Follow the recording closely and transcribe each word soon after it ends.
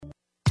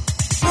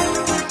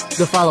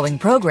The following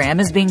program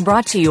is being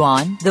brought to you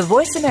on the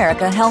Voice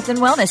America Health and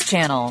Wellness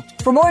Channel.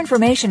 For more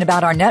information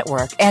about our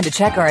network and to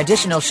check our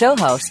additional show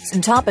hosts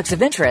and topics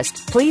of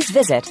interest, please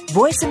visit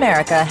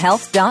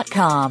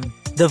voiceamericahealth.com.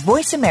 The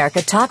Voice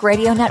America Talk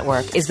Radio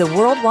Network is the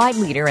worldwide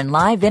leader in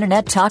live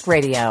Internet talk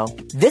radio.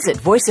 Visit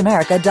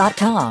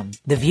voiceamerica.com.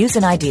 The views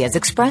and ideas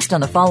expressed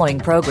on the following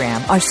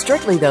program are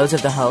strictly those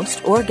of the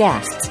host or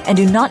guests and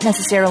do not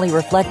necessarily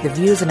reflect the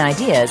views and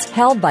ideas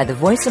held by the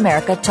Voice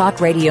America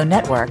Talk Radio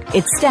Network,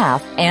 its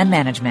staff, and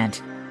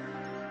management.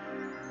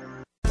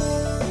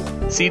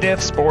 C.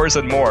 diff, spores,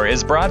 and more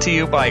is brought to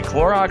you by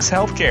Clorox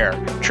Healthcare,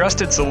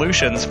 trusted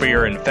solutions for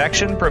your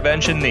infection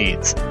prevention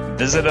needs.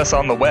 Visit us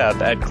on the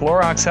web at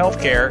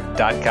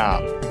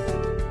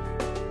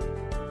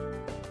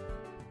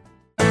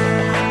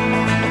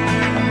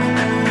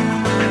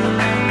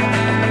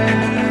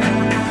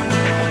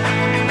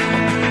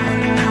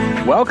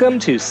Welcome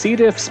to C.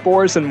 diff,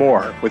 spores, and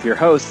more with your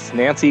hosts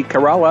Nancy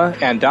Kerala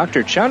and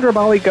Dr.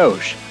 Chandrabali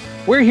Ghosh.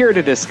 We're here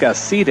to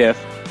discuss C. diff,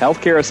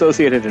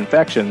 healthcare-associated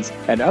infections,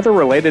 and other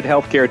related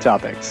healthcare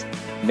topics.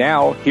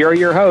 Now, here are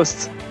your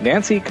hosts,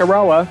 Nancy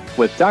Kerala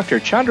with Dr.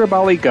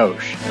 Chandrabali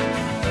Ghosh.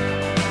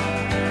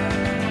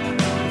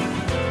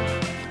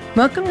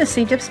 Welcome to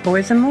C. diff,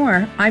 spores, and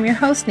more. I'm your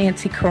host,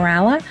 Nancy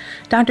Kerala.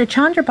 Dr.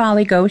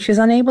 Chandrabali Ghosh is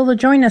unable to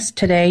join us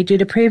today due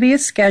to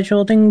previous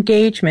scheduled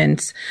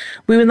engagements.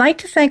 We would like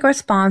to thank our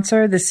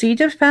sponsor, the C.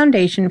 diff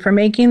Foundation, for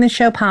making the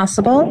show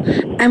possible,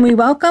 and we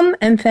welcome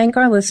and thank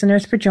our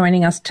listeners for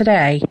joining us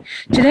today.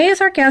 Today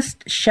is our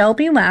guest,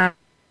 Shelby Lassiter,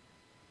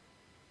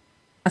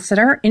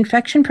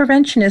 infection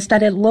preventionist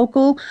at a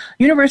local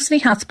university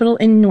hospital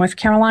in North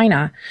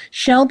Carolina.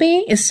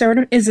 Shelby is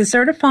a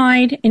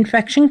certified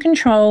infection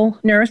control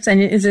nurse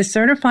and is a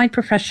certified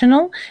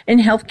professional in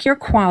healthcare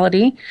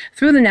quality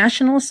through the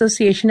National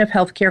Association of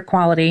Healthcare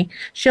Quality.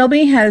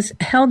 Shelby has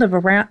held a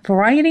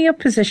variety of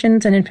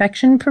positions in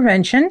infection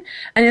prevention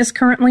and is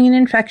currently an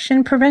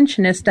infection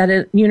preventionist at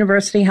a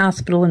university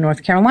hospital in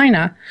North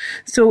Carolina.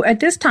 So at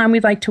this time,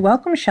 we'd like to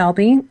welcome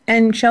Shelby.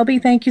 And Shelby,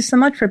 thank you so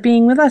much for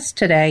being with us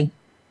today.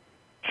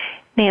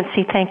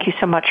 Nancy, thank you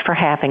so much for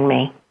having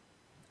me.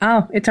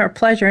 Oh, it's our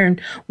pleasure,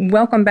 and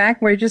welcome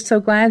back. We're just so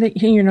glad that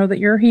that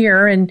you're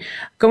here and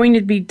going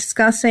to be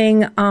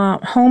discussing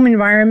home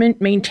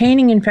environment,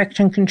 maintaining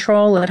infection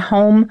control at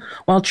home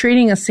while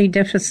treating a C.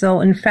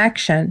 difficile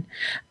infection.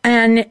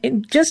 And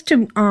just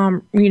to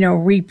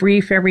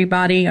rebrief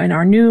everybody and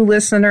our new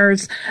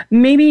listeners,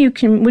 maybe you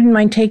wouldn't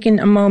mind taking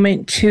a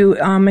moment to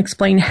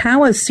explain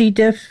how a C.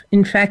 diff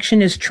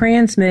infection is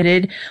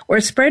transmitted or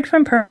spread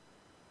from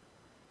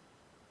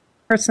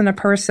person to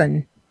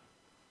person.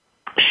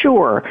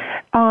 Sure.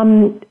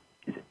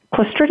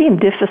 Clostridium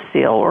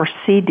difficile, or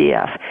C.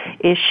 diff,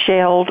 is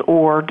shelled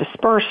or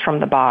dispersed from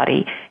the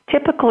body,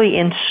 typically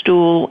in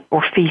stool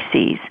or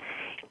feces.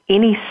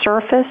 Any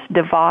surface,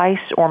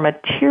 device, or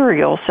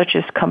material such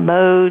as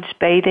commodes,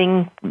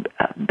 bathing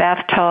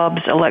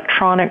bathtubs,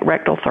 electronic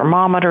rectal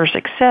thermometers,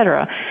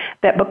 etc.,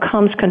 that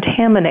becomes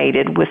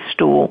contaminated with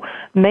stool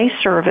may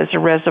serve as a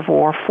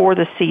reservoir for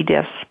the C.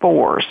 diff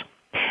spores.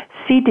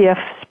 C. diff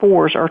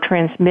spores are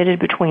transmitted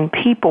between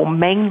people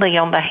mainly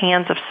on the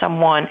hands of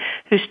someone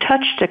who's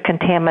touched a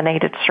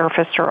contaminated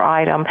surface or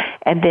item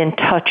and then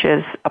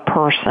touches a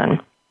person.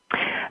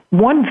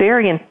 One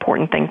very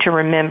important thing to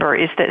remember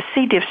is that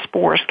C. diff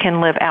spores can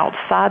live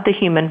outside the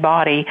human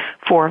body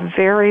for a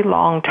very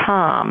long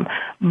time,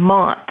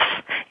 months,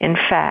 in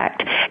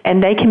fact,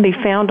 and they can be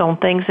found on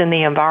things in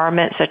the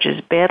environment such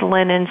as bed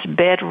linens,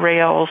 bed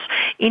rails,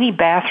 any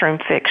bathroom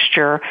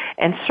fixture,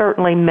 and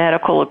certainly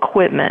medical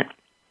equipment.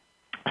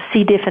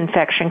 C. diff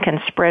infection can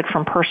spread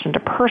from person to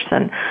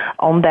person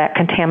on that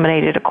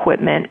contaminated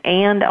equipment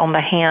and on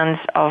the hands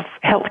of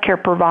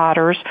healthcare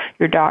providers,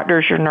 your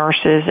doctors, your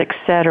nurses,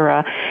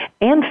 etc.,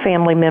 and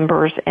family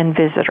members and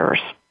visitors.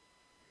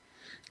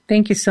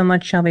 Thank you so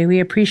much, Shelby. We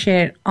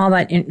appreciate all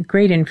that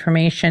great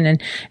information, and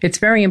it's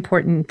very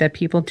important that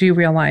people do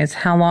realize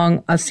how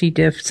long a C.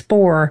 diff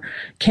spore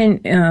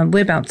can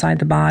live outside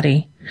the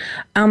body.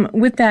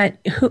 With that,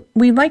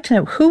 we'd like to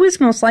know who is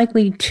most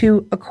likely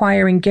to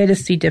acquire and get a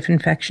C. diff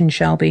infection,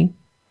 Shelby?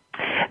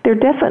 There are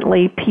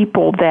definitely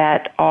people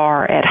that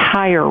are at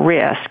higher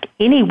risk.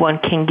 Anyone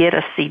can get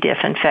a C.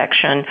 diff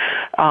infection,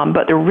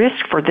 but the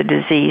risk for the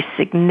disease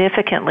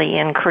significantly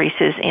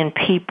increases in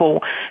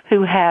people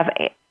who have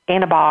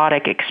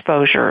antibiotic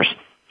exposures.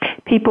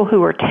 People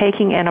who are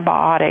taking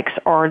antibiotics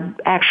are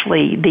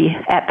actually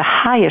at the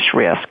highest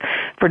risk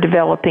for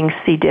developing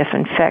C. diff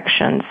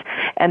infections,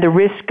 and the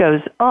risk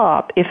goes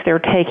up if they're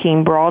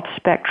taking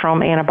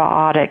broad-spectrum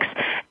antibiotics,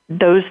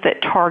 those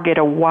that target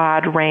a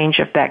wide range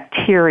of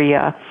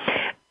bacteria,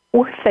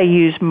 or if they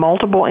use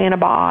multiple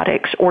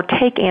antibiotics or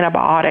take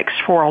antibiotics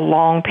for a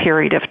long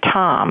period of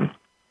time.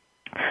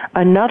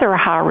 Another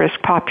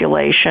high-risk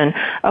population,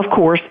 of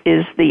course,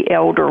 is the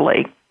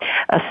elderly.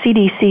 A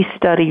CDC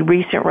study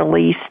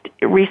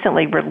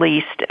recently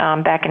released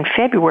back in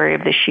February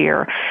of this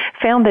year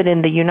found that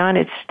in the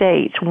United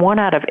States, 1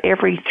 out of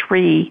every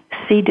 3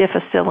 C.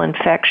 difficile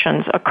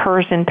infections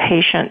occurs in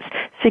patients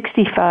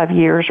 65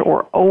 years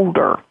or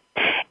older,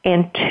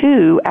 and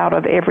 2 out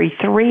of every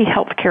 3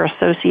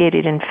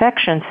 healthcare-associated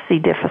infections, C.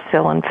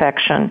 difficile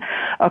infection,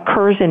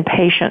 occurs in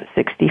patients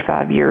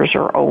 65 years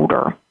or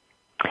older.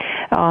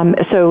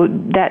 So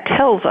that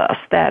tells us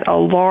that a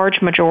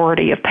large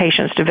majority of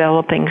patients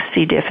developing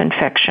C. diff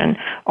infection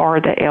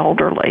are the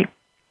elderly.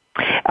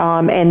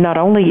 And not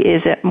only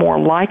is it more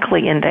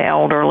likely in the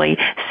elderly,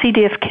 C.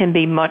 diff can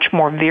be much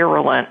more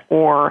virulent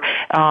or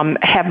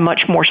have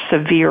much more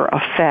severe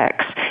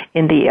effects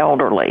in the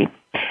elderly.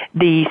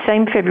 The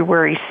same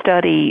February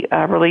study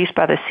released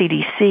by the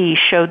CDC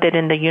showed that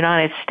in the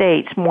United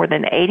States, more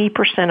than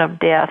 80% of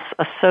deaths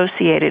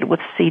associated with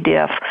C.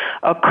 diff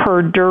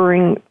occurred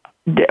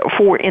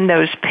in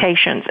those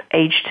patients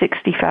aged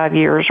 65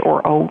 years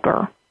or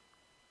older.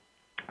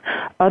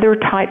 Other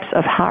types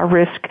of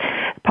high-risk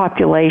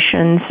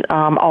populations,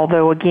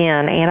 although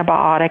again,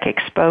 antibiotic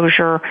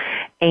exposure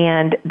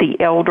and the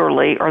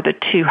elderly are the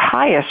 2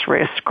 highest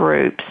risk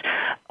groups,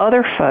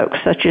 other folks,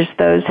 such as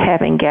those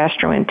having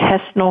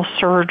gastrointestinal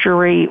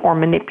surgery or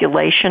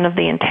manipulation of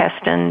the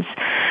intestines,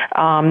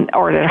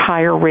 are at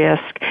higher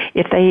risk.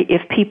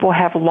 If people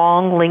have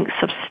long lengths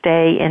of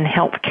stay in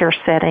healthcare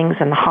settings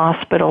and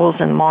hospitals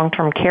and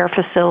long-term care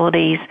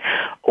facilities,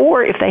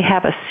 or if they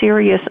have a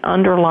serious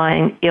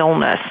underlying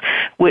illness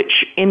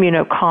which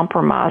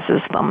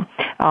immunocompromises them,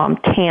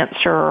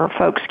 cancer,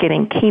 folks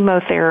getting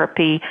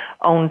chemotherapy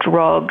on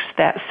drugs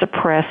that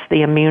suppress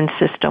the immune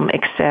system,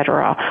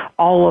 etc.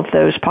 All of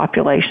those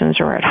populations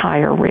are at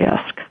higher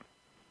risk.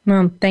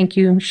 Well, thank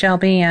you,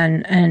 Shelby.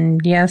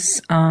 And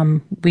yes,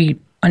 we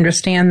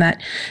understand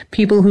that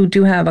people who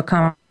do have a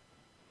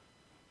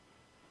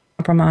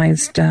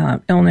compromised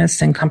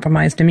illness and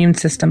compromised immune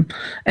system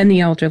and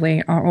the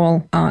elderly are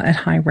all at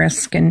high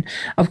risk. And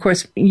of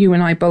course, you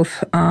and I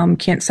both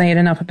can't say it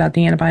enough about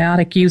the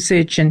antibiotic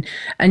usage and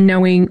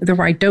knowing the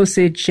right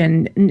dosage,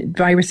 and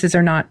viruses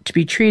are not to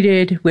be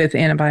treated with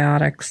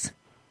antibiotics.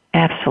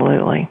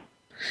 Absolutely.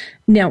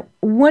 Now,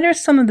 what are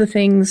some of the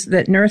things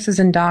that nurses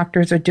and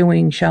doctors are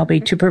doing,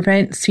 Shelby, to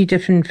prevent C.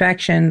 diff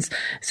infections,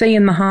 say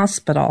in the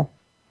hospital?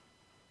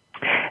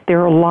 There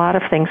are a lot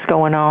of things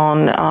going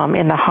on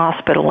in the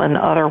hospital and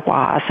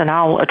otherwise, and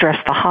I'll address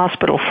the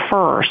hospital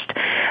first.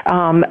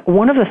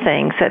 One of the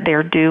things that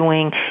they're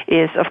doing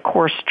is, of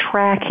course,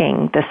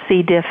 tracking the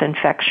C. diff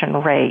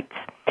infection rates.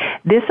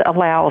 This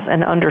allows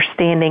an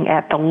understanding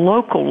at the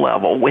local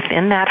level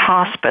within that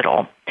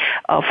hospital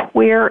of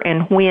where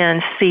and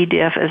when C.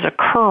 diff is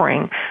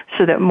occurring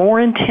so that more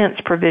intense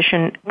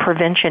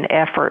prevention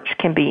efforts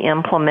can be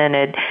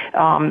implemented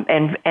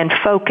and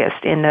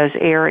focused in those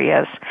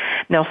areas.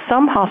 Now,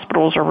 some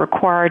hospitals are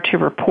required to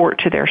report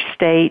to their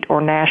state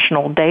or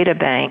national data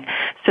bank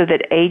so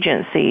that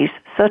agencies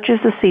such as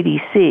the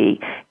CDC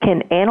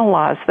can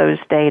analyze those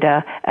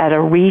data at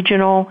a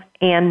regional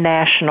and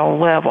national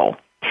level.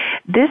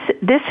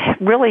 This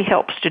really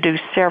helps to do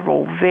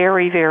several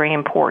very, very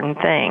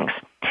important things.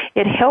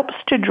 It helps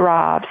to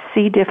drive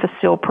C.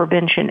 difficile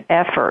prevention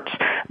efforts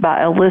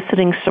by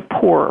eliciting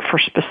support for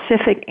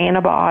specific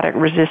antibiotic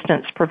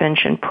resistance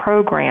prevention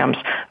programs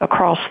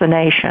across the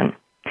nation.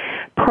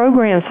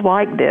 Programs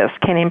like this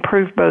can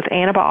improve both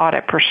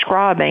antibiotic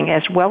prescribing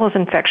as well as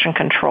infection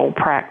control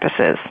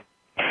practices.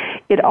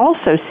 It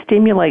also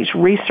stimulates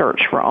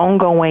research for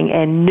ongoing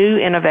and new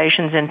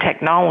innovations in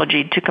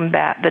technology to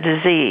combat the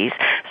disease,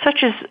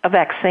 such as a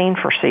vaccine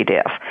for C.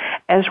 diff,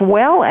 as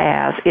well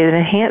as it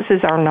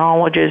enhances our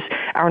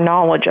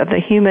knowledge of the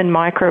human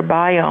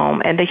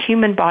microbiome and the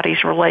human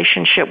body's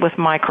relationship with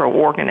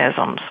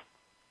microorganisms.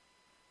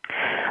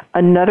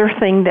 Another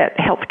thing that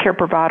healthcare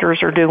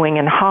providers are doing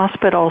in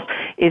hospitals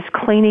is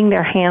cleaning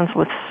their hands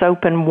with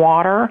soap and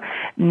water,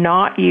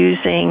 not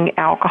using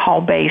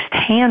alcohol-based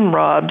hand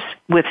rubs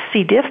with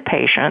C. diff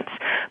patients,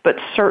 but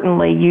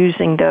certainly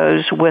using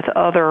those with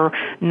other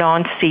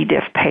non-C.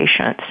 diff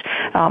patients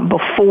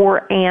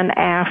before and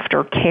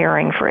after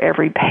caring for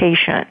every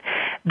patient.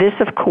 This,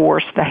 of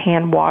course, the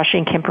hand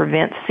washing can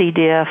prevent C.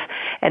 diff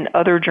and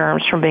other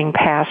germs from being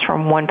passed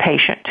from one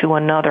patient to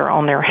another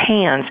on their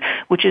hands,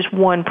 which is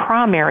one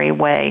primary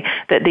way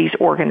that these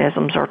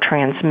organisms are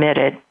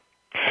transmitted.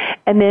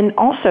 And then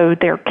also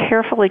they're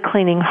carefully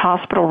cleaning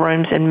hospital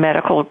rooms and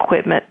medical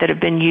equipment that have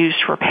been used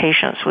for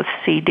patients with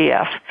C.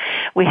 diff.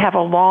 We have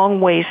a long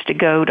ways to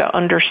go to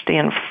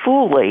understand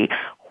fully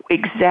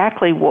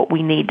exactly what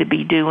we need to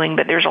be doing,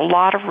 but there's a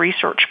lot of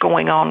research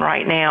going on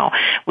right now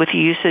with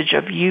usage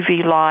of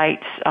UV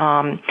lights,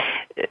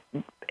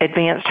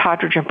 advanced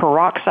hydrogen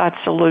peroxide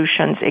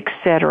solutions,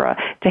 etc.,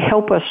 to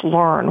help us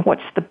learn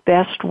what's the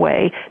best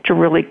way to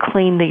really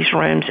clean these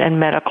rooms and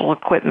medical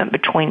equipment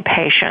between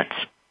patients.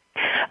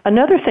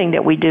 Another thing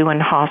that we do in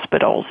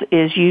hospitals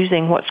is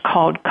using what's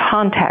called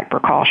contact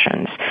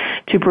precautions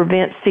to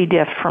prevent C.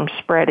 diff from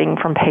spreading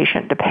from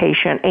patient to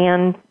patient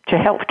and to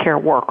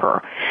healthcare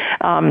worker.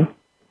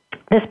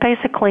 This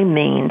basically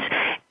means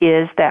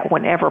is that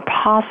whenever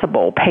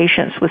possible,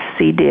 patients with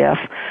C. diff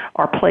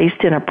are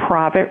placed in a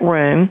private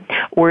room,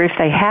 or if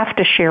they have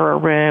to share a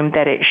room,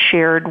 that it's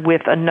shared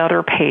with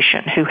another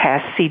patient who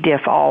has C.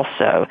 diff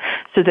also,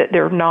 so that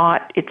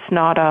it's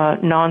not a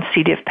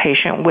non-C. diff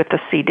patient with a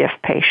C. diff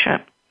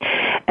patient.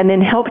 And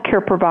then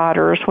healthcare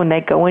providers, when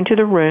they go into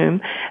the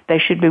room, they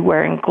should be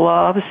wearing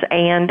gloves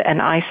and an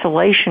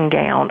isolation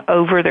gown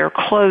over their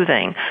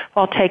clothing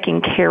while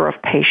taking care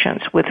of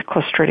patients with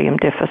Clostridium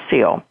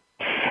difficile.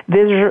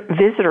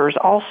 Visitors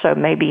also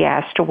may be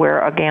asked to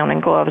wear a gown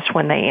and gloves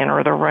when they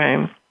enter the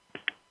room.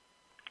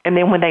 And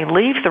then when they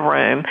leave the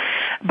room,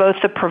 both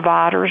the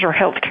providers or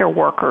healthcare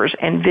workers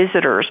and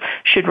visitors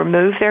should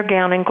remove their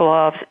gown and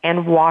gloves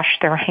and wash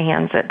their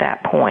hands at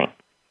that point.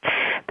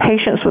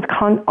 Patients with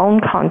own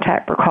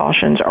contact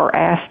precautions are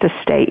asked to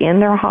stay in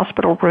their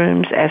hospital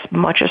rooms as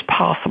much as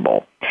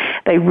possible.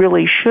 They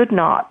really should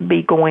not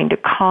be going to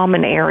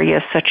common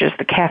areas such as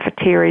the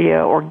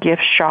cafeteria or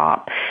gift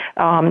shop,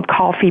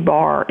 coffee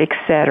bar,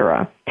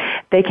 etc.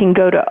 They can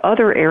go to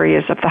other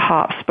areas of the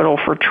hospital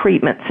for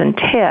treatments and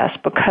tests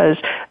because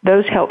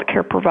those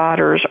healthcare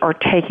providers are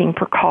taking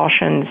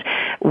precautions,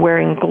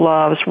 wearing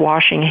gloves,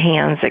 washing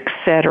hands,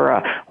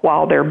 etc.,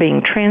 while they're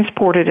being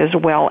transported, as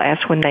well as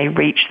when they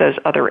reach those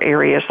other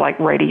areas like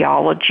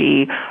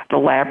radiology, the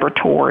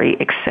laboratory,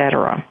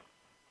 etc.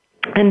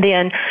 And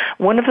then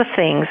one of the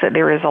things that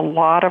there is a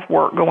lot of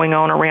work going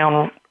on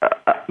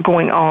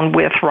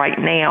with right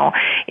now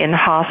in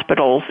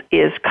hospitals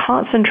is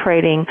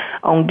concentrating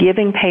on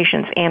giving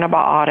patients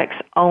antibiotics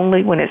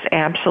only when it's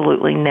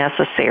absolutely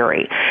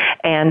necessary.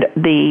 And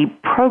the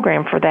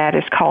program for that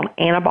is called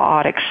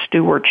antibiotic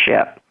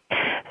stewardship.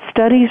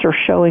 Studies are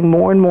showing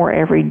more and more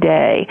every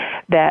day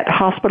that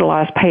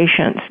hospitalized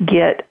patients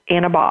get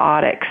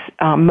antibiotics.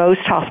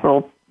 Most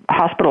hospitalized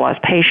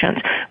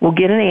patients will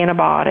get an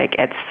antibiotic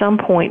at some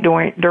point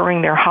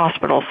during their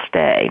hospital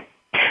stay,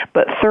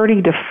 but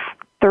 30 to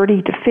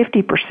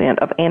 50%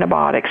 of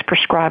antibiotics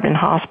prescribed in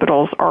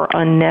hospitals are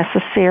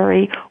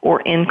unnecessary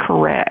or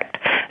incorrect.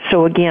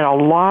 So again, a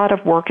lot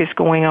of work is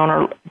going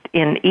on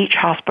in each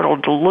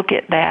hospital to look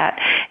at that,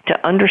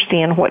 to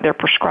understand what their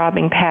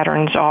prescribing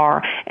patterns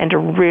are, and to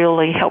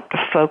really help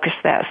to focus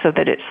that so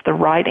that it's the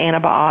right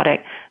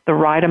antibiotic, the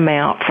right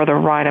amount for the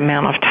right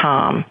amount of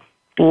time.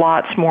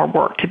 Lots more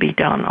work to be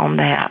done on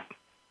that.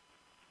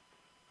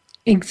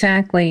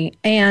 Exactly.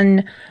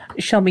 And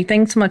Shelby,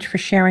 thanks so much for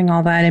sharing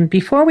all that. And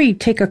before we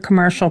take a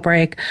commercial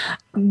break,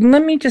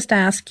 let me just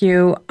ask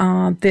you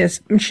this.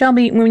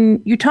 Shelby,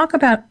 when you talk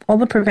about all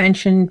the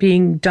prevention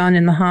being done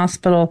in the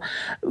hospital,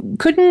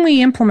 couldn't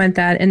we implement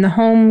that in the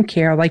home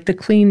care, like to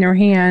clean their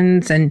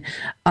hands and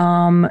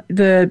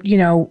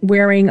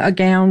wearing a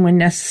gown when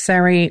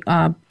necessary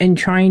and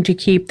trying to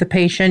keep the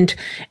patient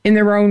in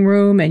their own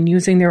room and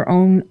using their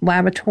own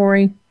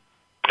lavatory?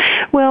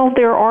 Well,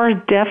 there are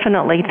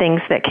definitely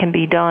things that can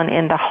be done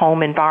in the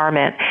home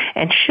environment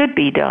and should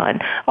be done,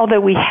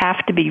 although we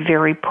have to be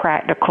very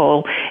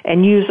practical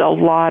and use a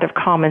lot of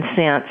common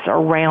sense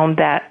around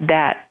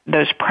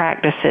those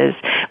practices.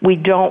 We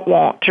don't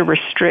want to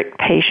restrict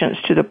patients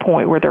to the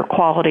point where their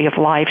quality of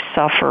life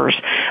suffers,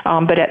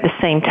 but at the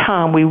same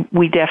time,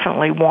 we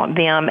definitely want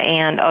them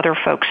and other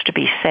folks to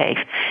be safe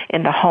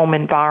in the home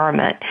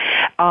environment.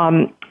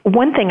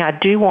 One thing I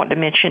do want to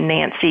mention,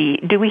 Nancy,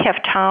 do we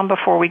have time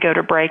before we go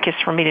to break, is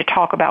for me to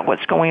talk about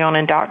what's going on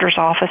in doctors'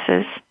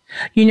 offices?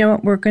 You know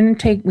what, we're going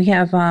to we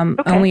have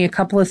only a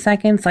couple of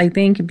seconds. I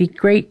think it'd be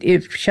great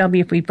if, Shelby,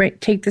 if we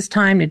take this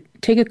time to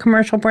take a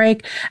commercial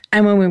break,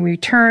 and when we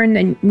return,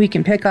 then we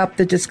can pick up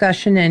the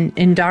discussion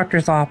in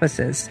doctors'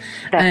 offices.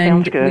 That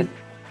sounds good.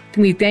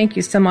 We thank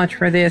you so much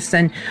for this,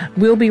 and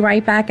we'll be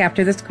right back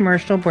after this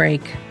commercial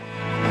break.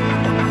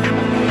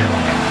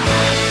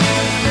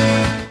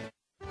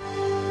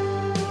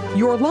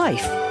 Your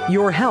life,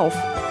 your health,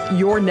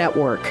 your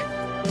network.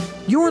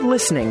 You're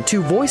listening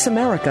to Voice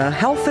America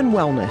Health and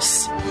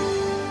Wellness.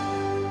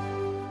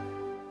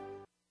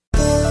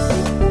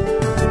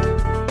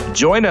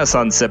 Join us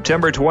on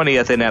September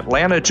 20th in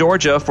Atlanta,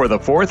 Georgia for the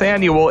 4th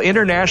Annual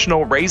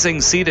International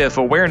Raising C. diff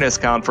Awareness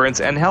Conference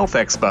and Health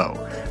Expo.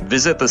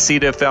 Visit the C.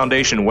 diff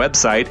Foundation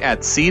website at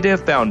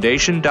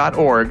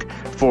cdifffoundation.org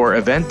for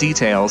event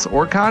details,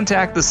 or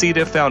contact the C.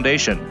 diff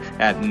Foundation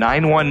at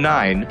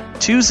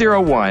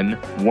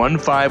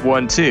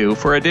 919-201-1512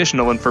 for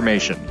additional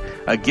information.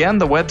 Again,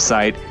 the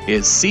website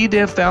is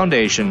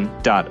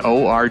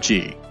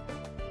cdifffoundation.org.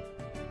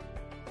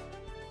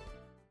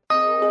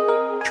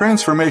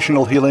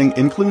 Transformational healing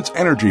includes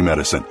energy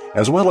medicine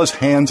as well as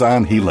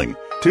hands-on healing.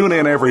 Tune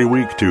in every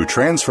week to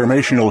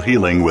Transformational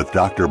Healing with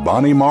Dr.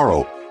 Bonnie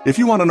Morrow. If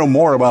you want to know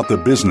more about the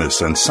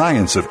business and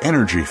science of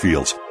energy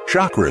fields,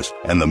 chakras,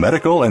 and the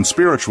medical and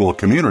spiritual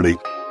community,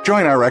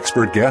 join our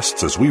expert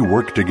guests as we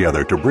work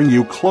together to bring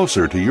you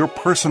closer to your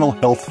personal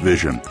health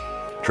vision.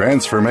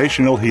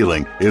 Transformational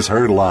Healing is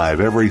heard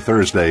live every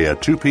Thursday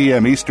at 2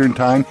 p.m. Eastern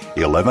Time,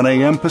 11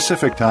 a.m.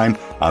 Pacific Time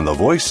on the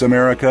Voice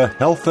America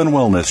Health and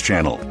Wellness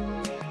Channel.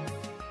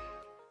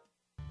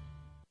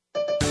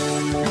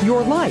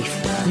 Your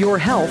life, your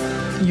health,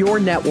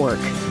 your network.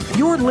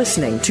 You're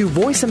listening to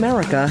Voice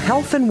America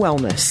Health and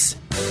Wellness.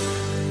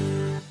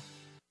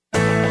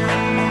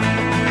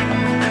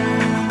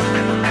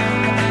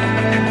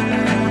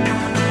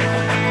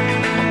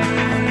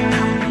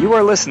 You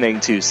are listening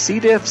to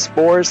C. diff,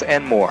 spores,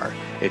 and more.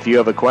 If you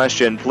have a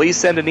question, please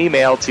send an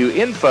email to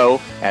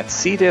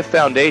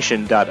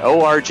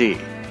info@cdifffoundation.org.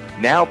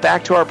 Now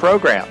back to our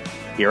program.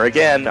 Here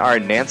again are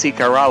Nancy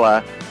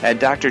Caralla and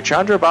Dr.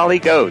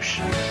 Chandrabali Ghosh.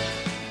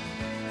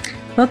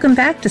 Welcome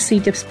back to C.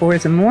 diff,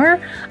 spores, and more.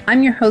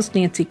 I'm your host,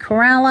 Nancy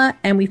Caralla,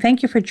 and we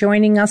thank you for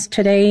joining us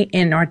today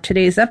in our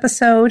today's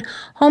episode,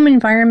 Home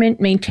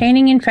Environment,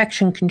 Maintaining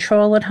Infection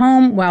Control at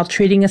Home While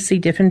Treating a C.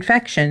 diff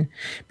infection.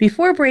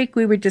 Before break,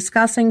 we were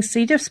discussing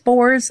C. diff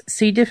spores,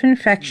 C. diff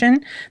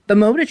infection, the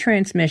mode of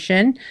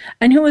transmission,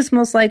 and who is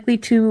most likely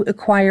to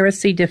acquire a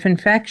C. diff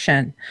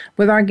infection,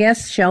 with our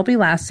guest, Shelby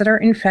Lassiter,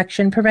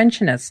 infection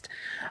preventionist,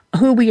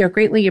 who we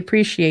greatly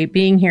appreciate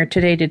being here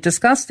today to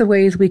discuss the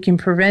ways we can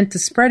prevent the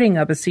spreading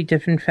of a C.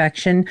 diff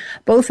infection,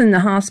 both in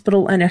the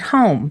hospital and at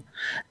home.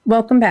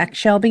 Welcome back,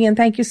 Shelby, and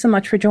thank you so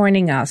much for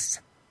joining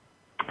us.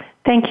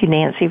 Thank you,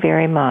 Nancy,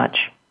 very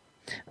much.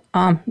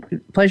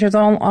 Pleasure's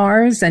all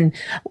ours, and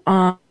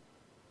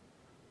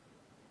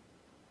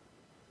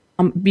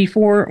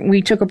before we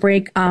took a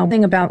break,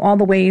 thing about all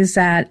the ways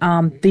that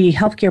the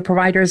healthcare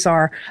providers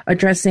are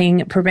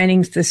addressing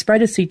preventing the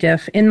spread of C.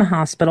 diff in the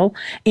hospital,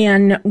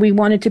 and we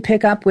wanted to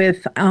pick up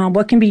with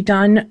what can be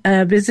done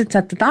visits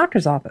at the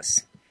doctor's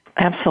office.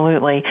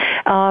 Absolutely.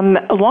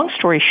 Long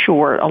story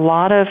short, a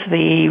lot of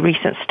the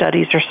recent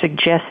studies are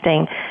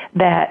suggesting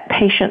that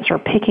patients are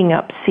picking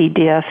up C.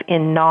 diff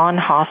in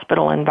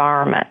non-hospital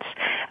environments,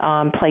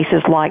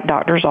 places like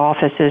doctor's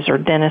offices or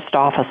dentist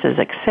offices,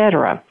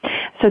 etc.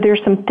 So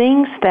there's some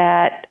things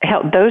that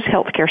those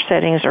healthcare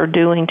settings are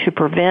doing to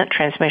prevent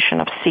transmission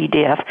of C.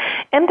 diff,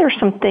 and there's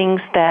some things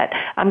that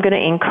I'm going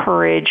to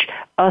encourage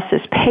us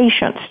as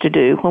patients to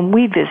do when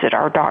we visit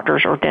our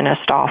doctor's or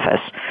dentist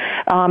office.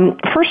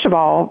 First of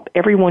all,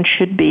 everyone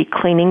should be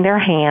cleaning their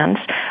hands,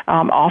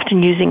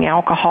 often using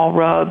alcohol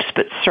rubs,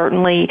 but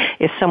certainly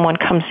if someone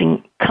comes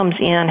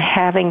in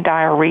having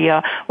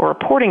diarrhea or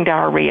reporting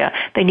diarrhea,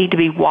 they need to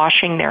be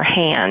washing their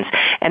hands.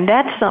 And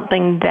that's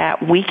something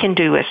that we can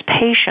do as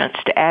patients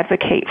to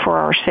advocate for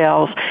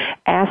ourselves,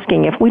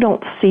 asking if we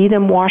don't see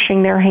them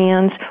washing their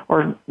hands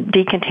or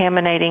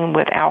decontaminating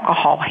with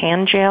alcohol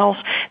hand gels,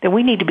 then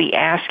we need to be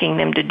asking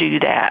them to do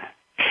that.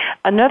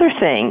 Another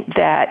thing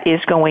that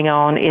is going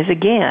on is,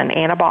 again,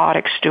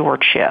 antibiotic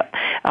stewardship,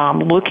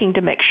 looking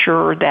to make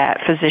sure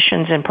that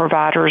physicians and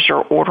providers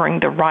are ordering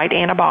the right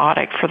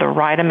antibiotic for the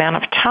right amount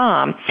of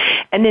time.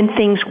 And then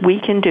things we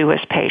can do as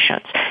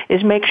patients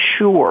is make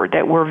sure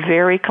that we're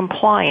very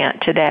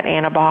compliant to that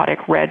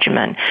antibiotic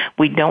regimen.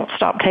 We don't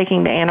stop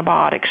taking the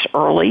antibiotics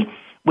early.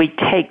 We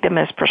take them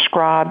as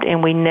prescribed,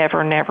 and we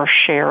never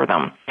share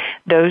them.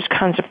 Those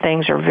kinds of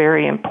things are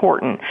very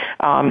important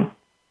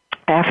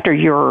after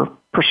your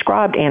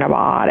prescribed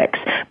antibiotics,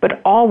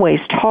 but always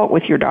talk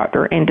with your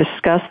doctor and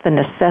discuss the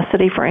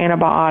necessity for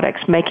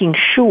antibiotics, making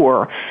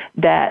sure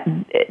that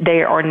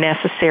they are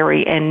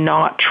necessary and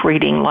not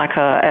treating like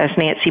as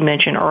Nancy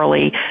mentioned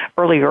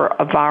earlier,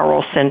 a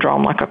viral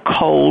syndrome like a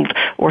cold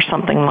or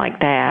something like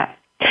that.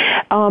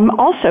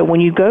 Also,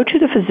 when you go to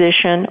the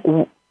physician's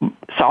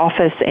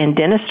office and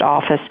dentist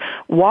office,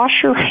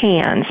 wash your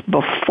hands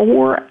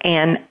before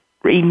and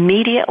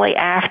immediately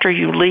after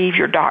you leave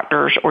your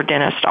doctor's or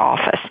dentist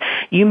office.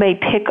 You may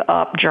pick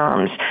up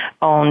germs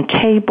on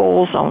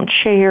tables, on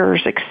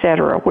chairs,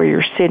 etc., where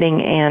you're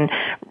sitting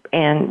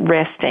and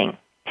resting.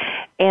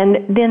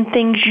 And then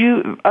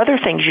other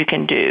things you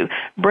can do.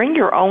 Bring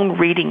your own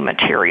reading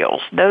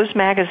materials. Those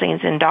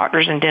magazines in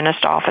doctors and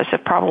dentist office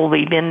have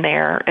probably been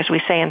there, as we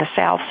say in the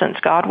South, since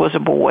God was a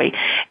boy,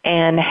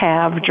 and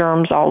have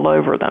germs all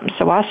over them.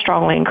 So I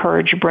strongly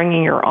encourage you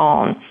bringing your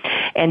own,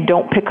 and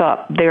don't pick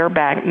up their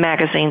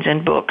magazines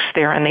and books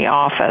there in the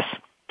office.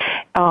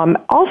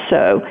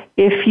 Also,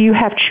 if you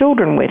have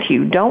children with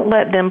you, don't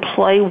let them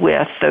play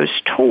with those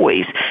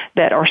toys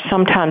that are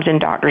sometimes in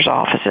doctor's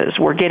offices.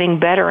 We're getting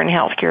better in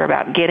healthcare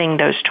about getting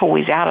those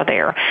toys out of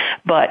there,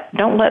 but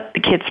don't let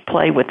the kids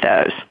play with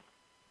those.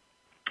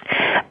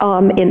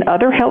 In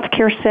other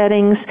healthcare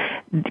settings,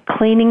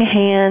 cleaning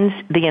hands,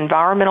 the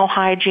environmental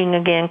hygiene,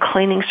 again,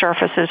 cleaning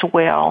surfaces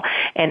well,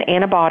 and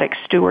antibiotic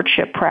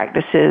stewardship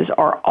practices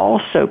are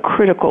also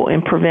critical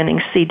in preventing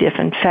C. diff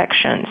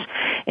infections.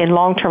 In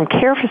long-term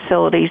care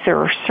facilities, there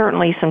are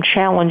certainly some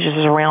challenges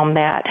around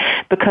that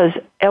because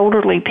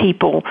elderly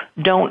people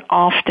don't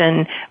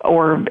often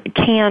or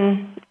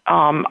can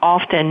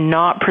often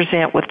not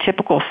present with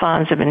typical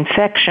signs of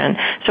infection,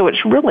 so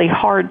it's really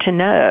hard to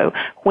know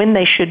when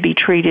they should be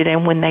treated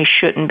and when they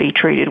shouldn't be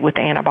treated with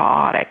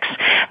antibiotics.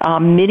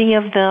 Many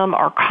of them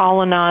are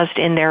colonized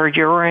in their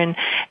urine,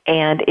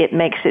 and it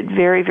makes it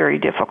very, very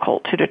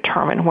difficult to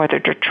determine whether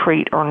to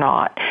treat or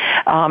not.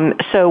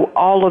 So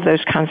all of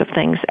those kinds of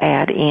things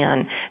add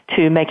in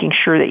to making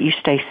sure that you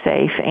stay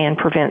safe and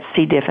prevent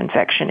C. diff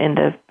infection in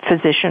the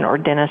physician or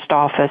dentist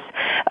office,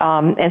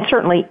 and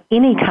certainly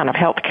any kind of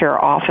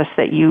healthcare office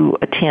that you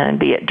attend,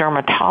 be it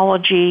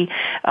dermatology,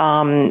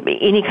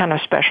 any kind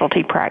of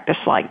specialty practice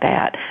like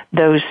that.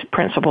 Those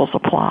principles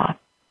apply.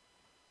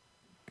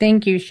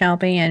 Thank you,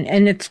 Shelby.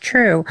 And it's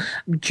true.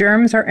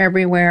 Germs are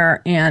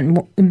everywhere, and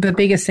the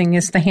biggest thing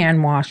is the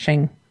hand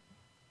washing.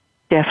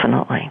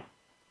 Definitely.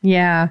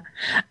 Yeah.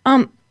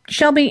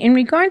 Shelby, in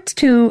regards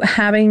to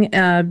having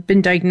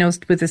been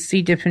diagnosed with a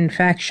C. diff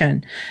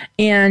infection,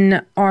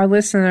 and our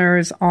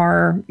listeners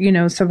are,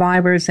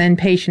 survivors and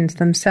patients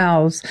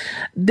themselves,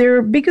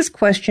 their biggest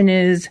question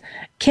is,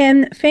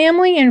 can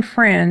family and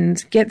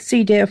friends get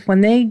C. diff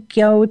when they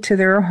go to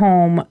their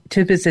home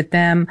to visit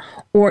them,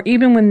 or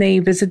even when they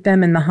visit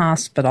them in the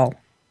hospital?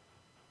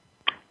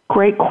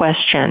 Great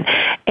question.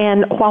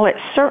 And while it's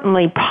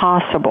certainly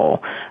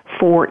possible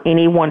for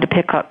anyone to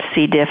pick up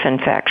C. diff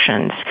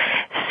infections,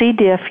 C.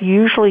 diff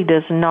usually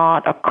does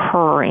not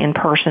occur in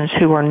persons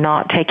who are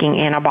not taking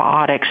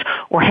antibiotics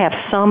or have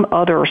some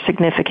other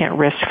significant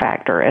risk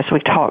factor, as we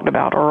talked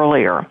about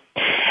earlier.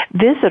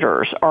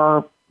 Visitors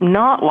are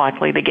not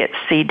likely to get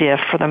C. diff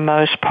for the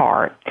most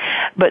part,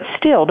 but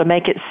still, to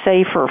make it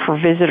safer for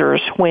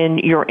visitors when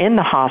you're in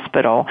the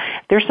hospital,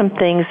 there's some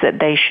things that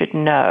they should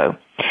know.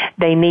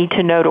 They need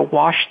to know to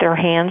wash their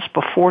hands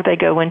before they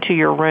go into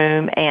your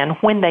room and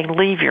when they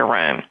leave your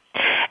room.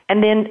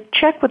 And then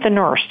check with the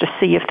nurse to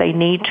see if they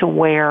need to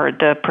wear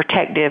the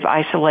protective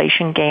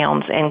isolation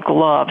gowns and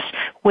gloves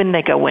when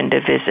they go in to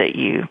visit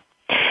you.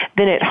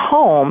 Then at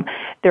home,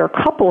 there are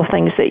a couple of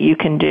things that you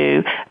can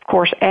do. Of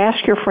course,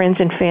 ask your friends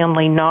and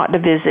family not to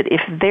visit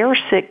if they're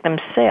sick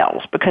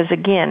themselves, because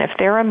again, if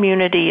their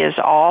immunity is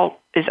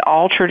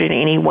altered in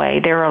any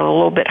way, they're at a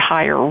little bit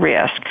higher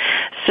risk.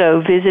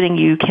 So visiting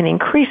you can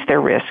increase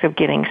their risk of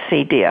getting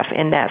C. diff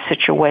in that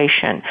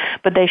situation.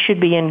 But they should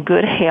be in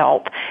good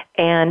health,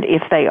 and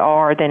if they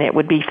are, then it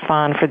would be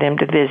fine for them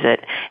to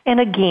visit. And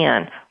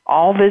again,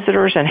 all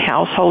visitors and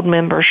household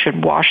members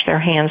should wash their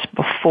hands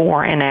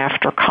before and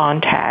after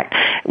contact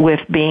with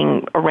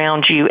being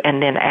around you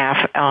and then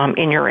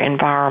in your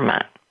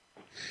environment.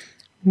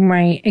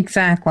 Right,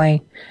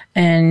 exactly.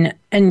 And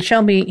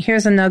Shelby,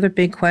 here's another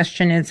big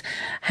question: is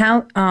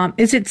how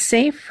is it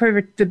safe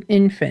for the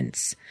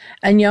infants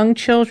and young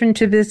children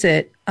to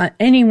visit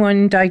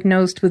anyone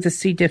diagnosed with a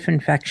C. diff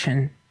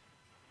infection?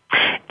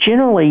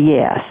 Generally,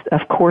 yes.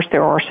 Of course,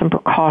 there are some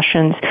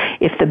precautions.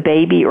 If the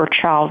baby or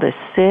child is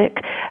sick,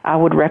 I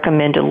would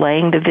recommend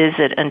delaying the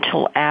visit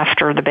until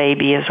after the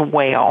baby is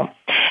well.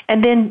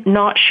 And then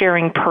not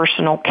sharing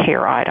personal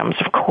care items.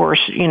 Of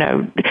course,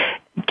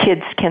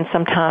 kids can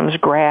sometimes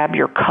grab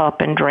your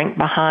cup and drink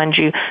behind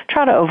you.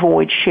 Try to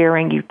avoid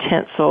sharing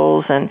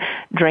utensils and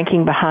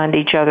drinking behind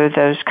each other,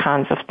 those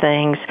kinds of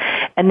things.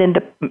 And then,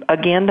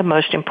 the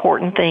most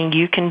important thing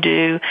you can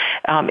do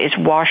is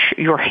wash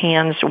your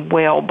hands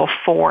well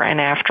before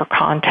and after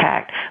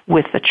contact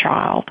with the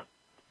child.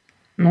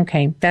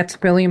 Okay,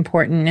 that's really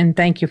important, and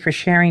thank you for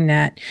sharing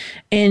that.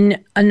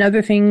 And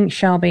another thing,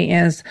 Shelby,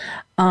 is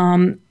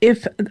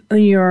if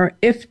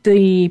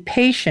the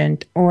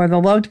patient or the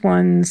loved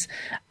one's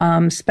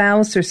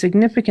spouse or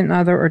significant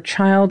other or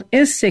child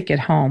is sick at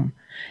home,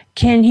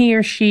 can he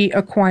or she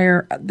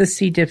acquire the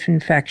C. diff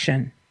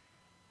infection?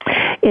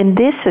 In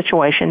this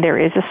situation, there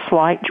is a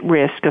slight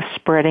risk of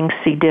spreading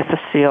C.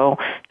 difficile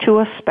to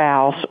a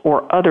spouse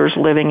or others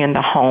living in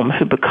the home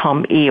who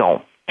become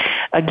ill.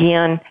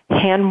 Again,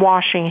 hand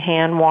washing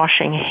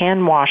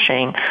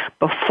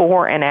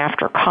before and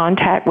after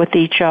contact with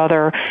each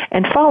other,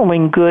 and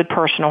following good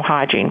personal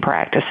hygiene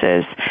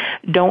practices.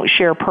 Don't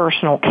share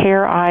personal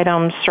care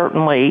items.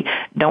 Certainly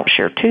don't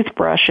share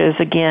toothbrushes.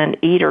 Again,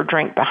 eat or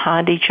drink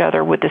behind each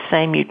other with the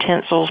same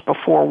utensils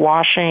before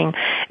washing,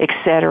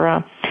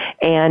 etc.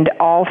 And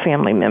all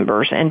family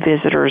members and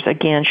visitors,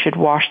 again, should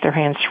wash their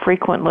hands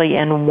frequently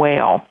and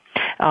well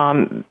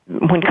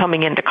when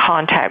coming into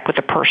contact with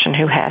a person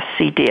who has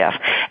C. diff.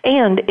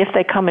 And if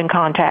they come in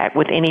contact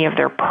with any of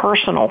their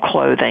personal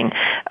clothing,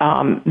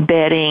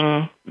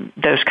 bedding,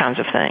 those kinds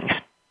of things.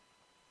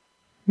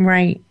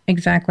 Right,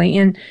 exactly.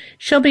 And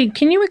Shelby,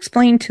 can you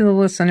explain to the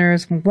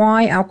listeners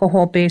why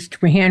alcohol-based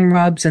hand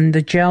rubs and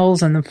the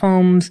gels and the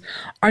foams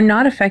are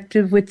not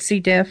effective with C.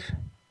 diff?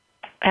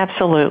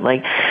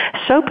 Absolutely.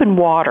 Soap and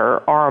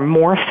water are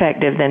more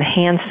effective than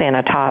hand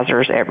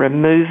sanitizers at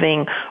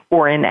removing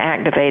or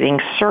inactivating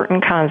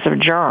certain kinds of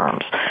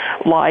germs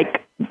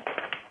like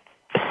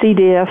C.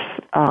 diff,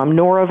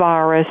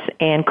 norovirus,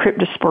 and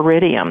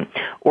cryptosporidium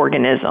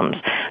organisms.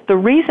 The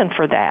reason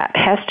for that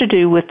has to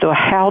do with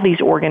how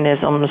these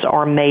organisms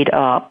are made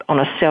up on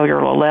a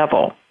cellular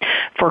level.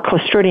 For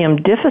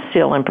Clostridium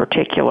difficile in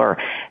particular,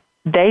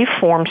 they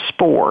form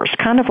spores,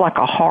 kind of like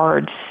a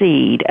hard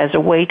seed, as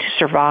a way to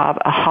survive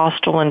a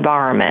hostile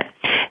environment.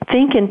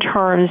 think in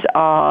terms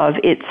of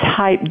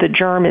the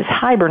germ is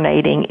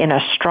hibernating in a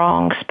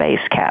strong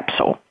space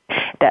capsule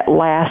that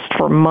lasts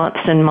for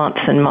months and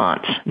months and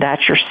months.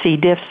 That's your C.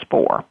 diff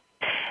spore.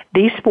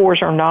 These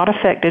spores are not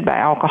affected by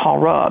alcohol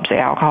rubs. The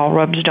alcohol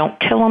rubs don't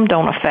kill them,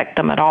 don't affect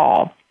them at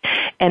all.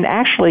 And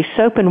actually,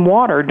 soap and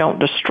water don't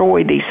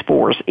destroy these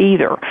spores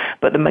either.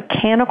 But the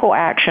mechanical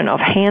action of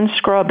hand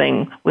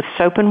scrubbing with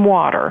soap and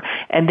water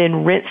and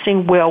then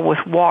rinsing well with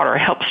water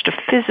helps to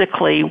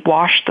physically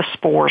wash the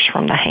spores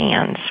from the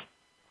hands.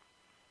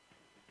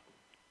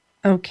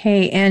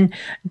 Okay, and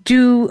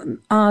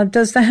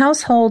does the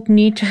household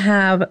need to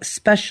have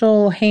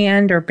special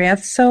hand or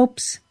bath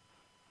soaps?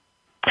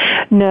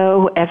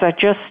 No, as I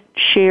just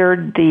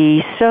shared,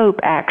 the soap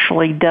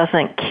actually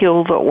doesn't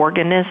kill the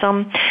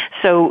organism.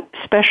 So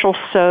special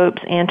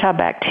soaps,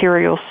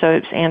 antibacterial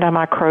soaps,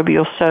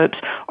 antimicrobial soaps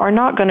are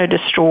not going to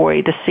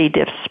destroy the C.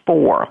 diff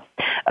spore.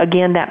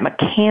 Again, that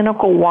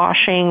mechanical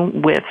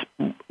washing with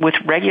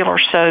regular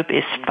soap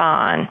is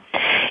fine.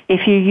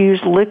 If you use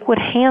liquid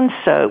hand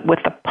soap with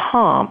a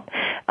pump,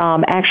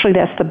 actually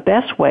that's the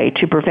best way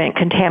to prevent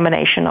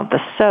contamination of the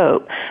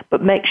soap.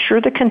 But make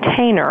sure the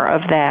container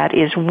of that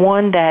is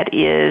one that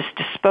is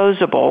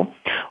disposable,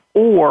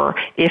 or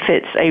if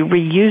it's a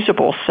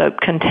reusable soap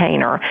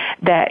container,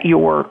 that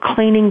you're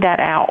cleaning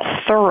that out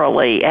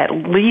thoroughly at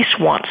least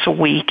once a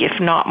week, if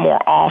not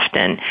more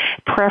often,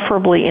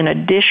 preferably in a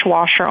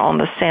dishwasher on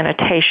the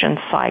sanitation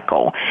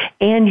cycle.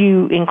 And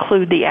you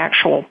include the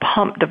actual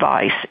pump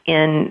device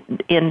in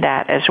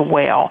that as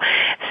well,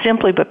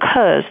 simply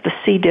because the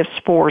C. diff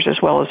spores,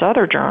 as well as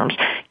other germs,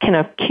 can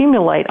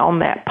accumulate on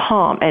that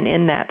pump and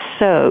in that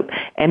soap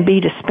and be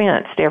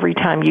dispensed every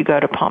time you go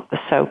to pump the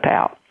soap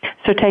out.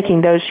 So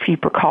taking those few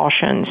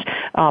precautions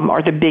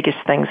are the biggest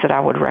things that I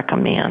would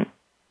recommend.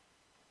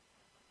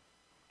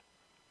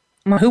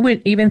 Well, who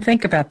would even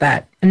think about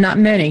that? Not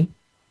many.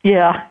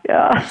 Yeah.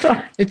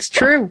 It's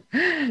true.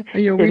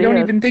 We don't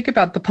even think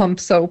about the pump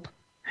soap.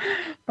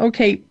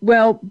 Okay,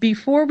 well,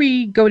 before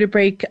we go to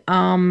break,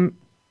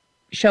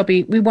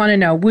 Shelby, we want to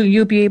know, will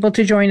you be able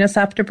to join us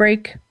after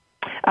break?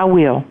 I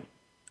will.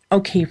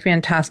 Okay,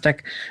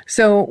 fantastic.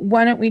 So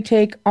why don't we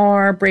take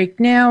our break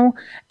now,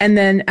 and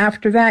then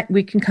after that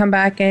we can come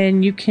back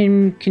and you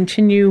can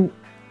continue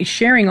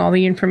sharing all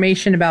the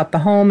information about the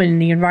home and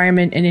the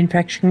environment and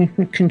infection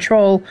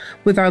control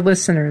with our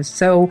listeners.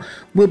 So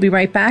we'll be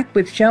right back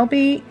with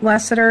Shelby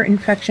Lassiter,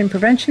 infection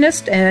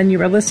preventionist, and you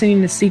are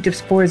listening to C. diff,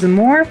 Spores, and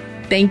More.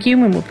 Thank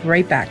you, and we'll be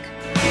right back.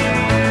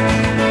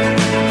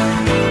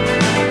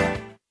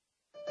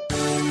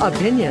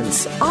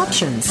 Opinions,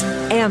 options,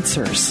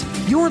 answers.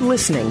 You're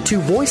listening to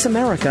Voice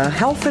America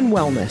Health and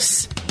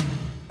Wellness.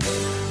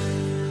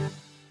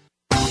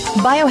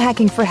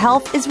 Biohacking for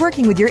Health is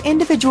working with your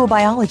individual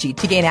biology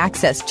to gain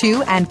access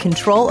to and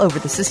control over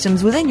the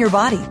systems within your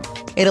body.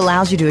 It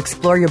allows you to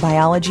explore your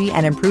biology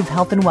and improve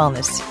health and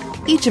wellness.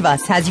 Each of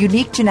us has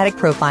unique genetic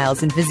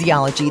profiles and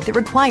physiology that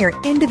require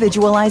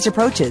individualized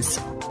approaches.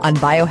 On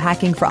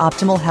Biohacking for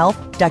Optimal Health,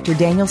 Dr.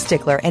 Daniel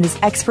Stickler and his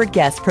expert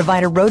guests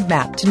provide a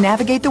roadmap to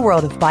navigate the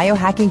world of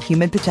biohacking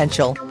human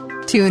potential.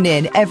 Tune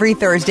in every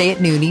Thursday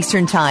at noon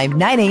Eastern Time,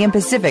 9 a.m.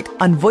 Pacific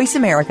on Voice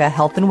America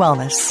Health and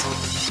Wellness.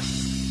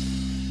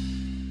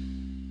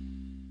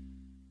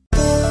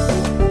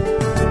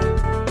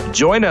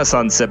 Join us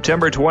on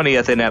September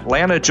 20th in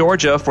Atlanta,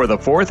 Georgia for the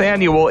 4th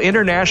Annual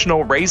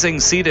International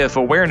Raising C. diff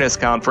Awareness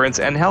Conference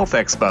and Health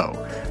Expo.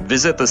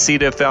 Visit the C.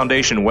 diff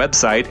Foundation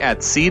website at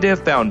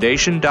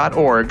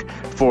cdifffoundation.org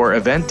for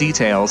event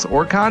details,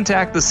 or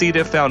contact the C.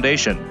 diff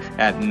Foundation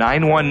at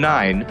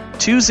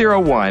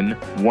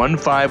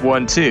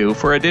 919-201-1512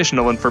 for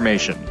additional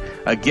information.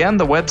 Again,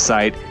 the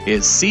website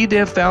is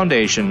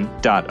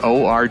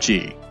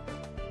cdifffoundation.org.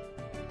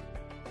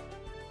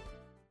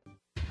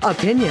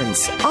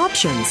 Opinions,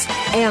 options,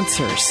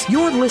 answers.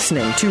 You're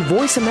listening to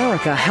Voice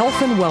America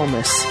Health and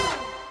Wellness.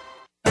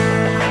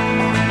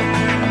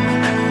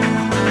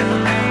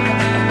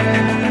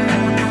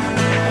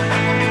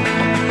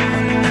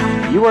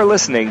 You are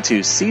listening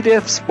to C.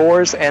 diff,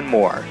 Spores, and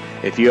More.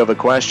 If you have a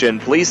question,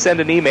 please send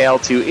an email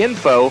to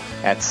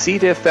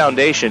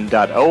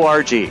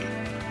info@cdifffoundation.org.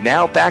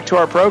 Now back to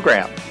our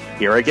program.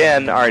 Here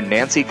again are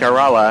Nancy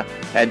Caralla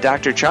and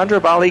Dr.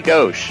 Chandrabali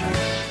Ghosh.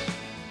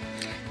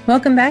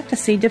 Welcome back to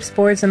C. diff,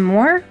 Spores, and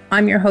More.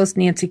 I'm your host,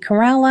 Nancy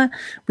Caralla.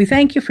 We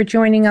thank you for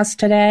joining us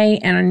today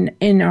and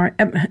in our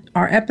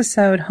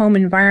episode, Home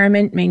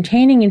Environment,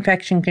 Maintaining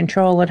Infection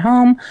Control at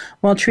Home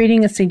While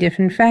Treating a C. diff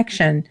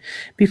Infection.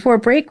 Before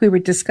break, we were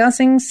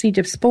discussing C.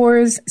 diff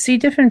spores, C.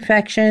 diff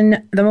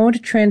infection, the mode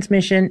of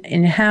transmission,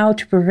 and how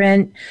to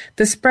prevent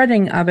the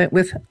spreading of it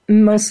with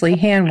mostly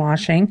hand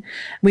washing.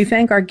 We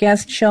thank our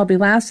guest, Shelby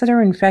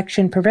Lassiter,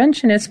 infection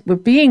preventionist, for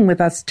being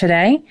with us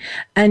today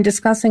and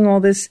discussing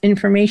all this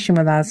information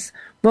with us.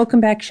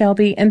 Welcome back,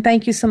 Shelby, and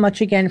thank you so much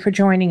again for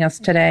joining us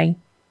today.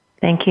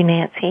 Thank you,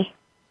 Nancy.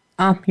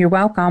 You're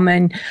welcome.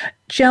 And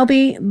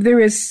Shelby, there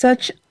is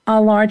such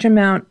a large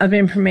amount of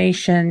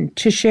information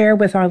to share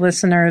with our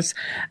listeners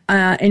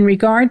in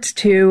regards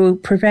to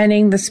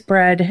preventing the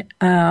spread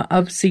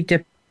of C.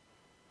 diff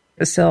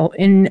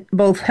in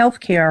both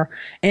healthcare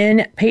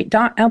and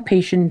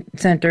outpatient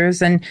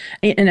centers and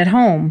at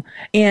home.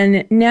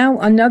 And now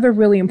another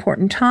really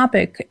important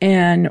topic,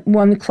 and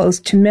one close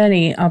to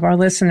many of our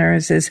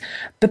listeners, is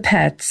the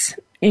pets.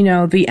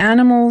 The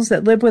animals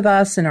that live with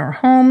us in our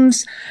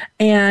homes.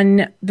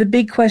 And the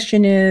big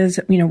question is,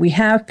 we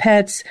have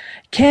pets.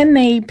 Can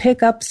they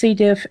pick up C.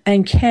 diff,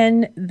 and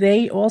can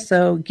they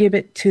also give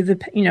it to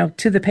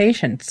the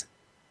patients?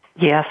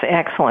 Yes,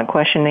 excellent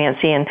question,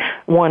 Nancy, and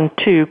one,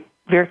 too,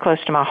 very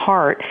close to my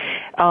heart.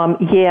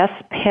 Yes,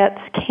 pets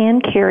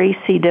can carry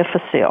C.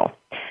 difficile.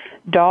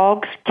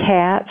 Dogs,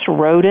 cats,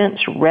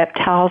 rodents,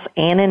 reptiles,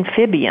 and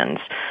amphibians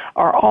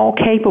are all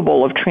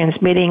capable of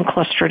transmitting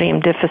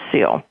Clostridium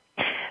difficile.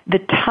 The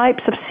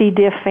types of C.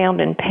 diff found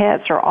in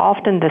pets are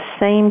often the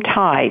same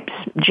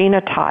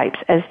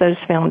genotypes, as those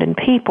found in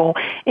people,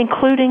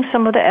 including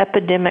some of the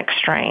epidemic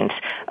strains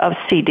of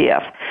C.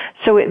 diff.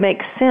 So it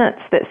makes sense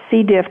that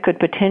C. diff could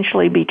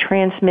potentially be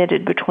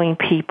transmitted between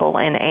people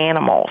and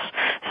animals.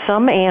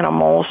 Some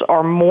animals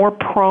are more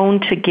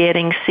prone to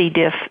getting C.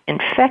 diff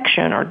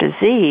infection or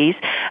disease.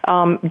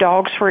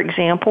 Dogs, for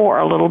example, are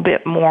a little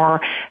bit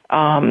more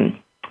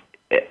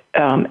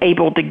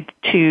able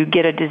to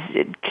get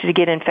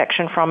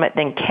infection from it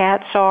than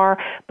cats are,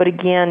 but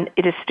again,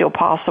 it is still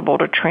possible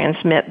to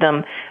transmit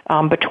them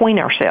between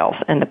ourselves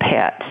and the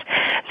pets.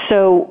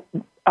 So,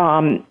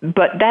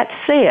 but that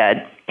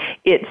said,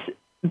 it's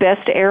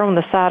best to err on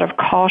the side of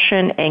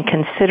caution and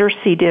consider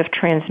C. diff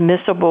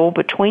transmissible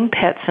between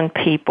pets and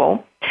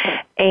people.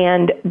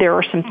 And there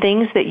are some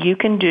things that you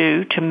can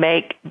do to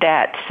make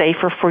that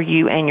safer for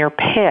you and your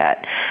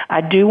pet.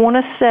 I do want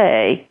to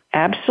say,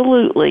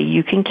 absolutely,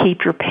 you can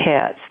keep your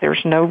pets.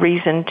 There's no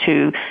reason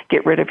to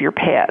get rid of your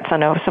pets. I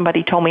know if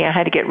somebody told me I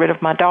had to get rid of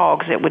my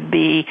dogs, it would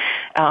be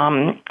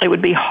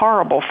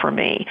horrible for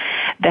me.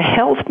 The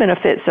health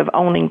benefits of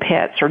owning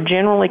pets are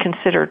generally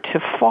considered to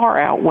far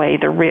outweigh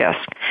the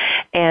risk.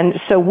 And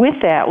so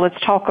with that, let's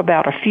talk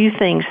about a few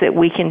things that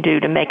we can do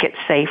to make it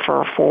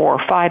safer for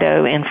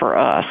Fido and for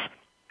us.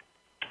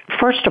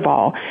 First of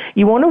all,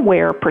 you want to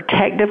wear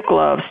protective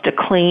gloves to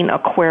clean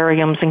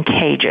aquariums and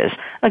cages.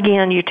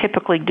 Again, you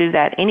typically do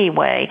that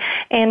anyway,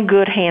 and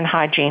good hand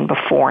hygiene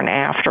before and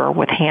after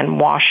with hand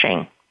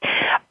washing.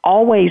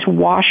 Always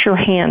wash your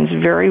hands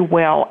very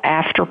well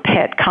after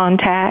pet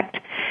contact.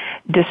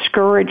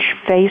 Discourage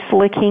face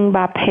licking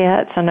by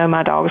pets. I know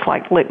my dogs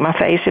like to lick my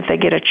face if they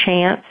get a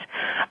chance.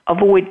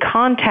 Avoid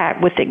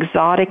contact with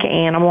exotic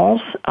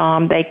animals.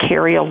 They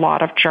carry a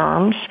lot of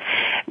germs.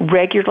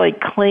 Regularly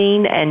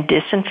clean and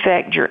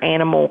disinfect your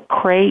animal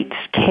crates,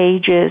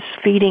 cages,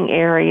 feeding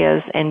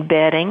areas, and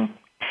bedding.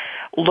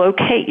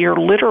 Locate your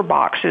litter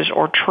boxes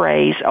or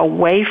trays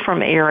away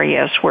from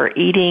areas where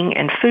eating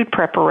and food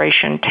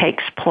preparation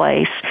takes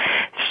place.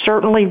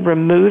 Certainly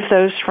remove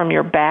those from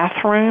your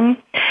bathroom.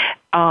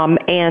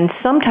 And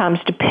sometimes,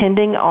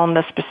 depending on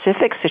the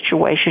specific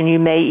situation, you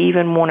may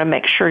even want to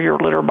make sure your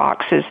litter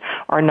boxes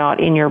are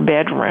not in your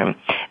bedroom.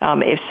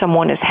 If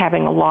someone is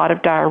having a lot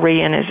of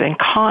diarrhea and is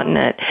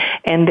incontinent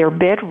and they're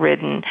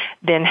bedridden,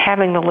 then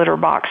having the litter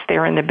box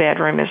there in the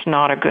bedroom is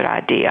not a good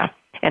idea.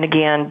 And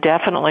again,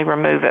 definitely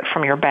remove it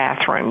from your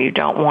bathroom. You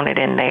don't want it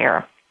in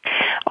there.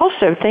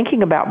 Also,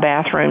 thinking about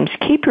bathrooms,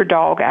 keep your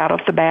dog out of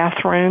the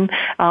bathroom.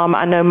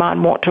 I know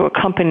mine want to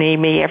accompany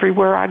me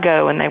everywhere I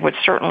go, and they would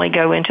certainly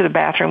go into the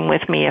bathroom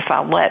with me if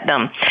I let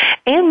them.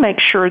 And make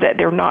sure that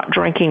they're not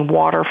drinking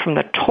water from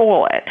the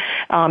toilet.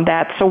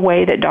 That's a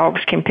way that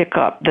dogs can pick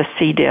up the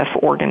C. diff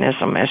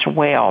organism as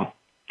well.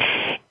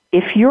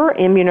 If you're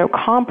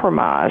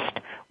immunocompromised,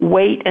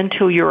 wait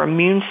until your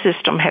immune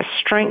system has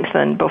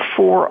strengthened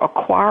before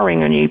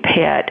acquiring a new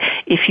pet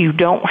if you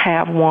don't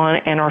have one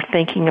and are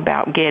thinking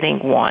about getting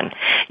one.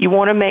 You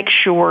want to make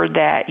sure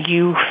that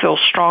you feel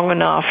strong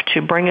enough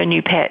to bring a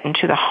new pet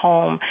into the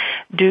home,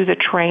 do the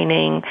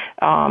training,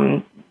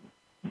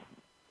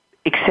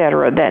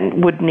 etc., that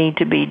would need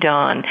to be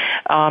done.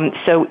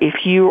 So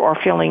if you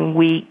are feeling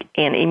weak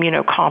and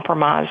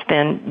immunocompromised,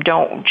 then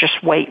don't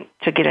just wait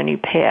to get a new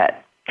pet.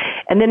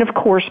 And then, of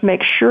course,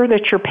 make sure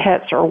that your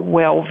pets are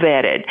well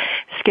vetted.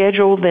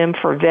 Schedule them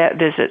for vet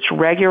visits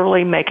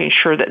regularly, making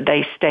sure that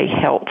they stay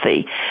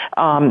healthy.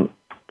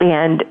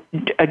 And,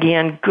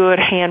 again, good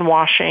hand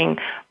washing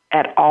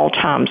at all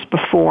times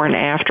before and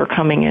after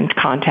coming into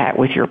contact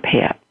with your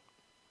pet.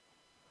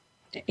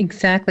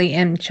 Exactly.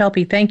 And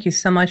Shelby, thank you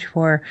so much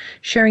for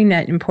sharing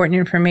that important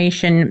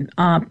information.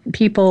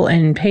 People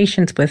and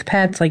patients with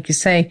pets, like you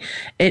say,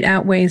 it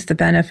outweighs the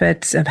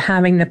benefits of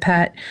having the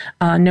pet.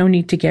 No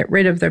need to get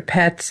rid of their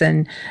pets.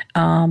 And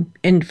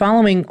in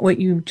following what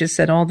you just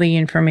said, all the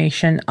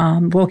information,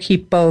 will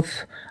keep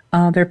both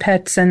their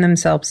pets and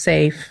themselves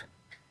safe.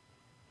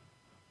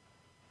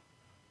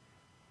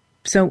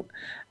 So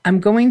I'm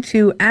going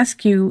to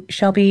ask you,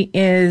 Shelby,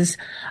 is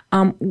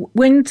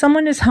when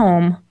someone is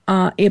home,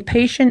 a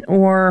patient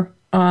or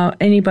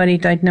anybody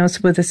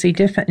diagnosed with a C.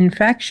 diff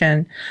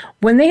infection,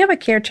 when they have a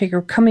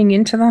caretaker coming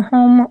into the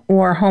home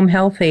or home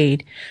health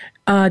aide,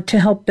 to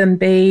help them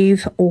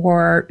bathe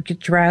or get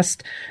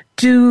dressed,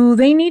 do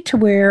they need to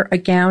wear a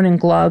gown and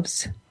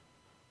gloves?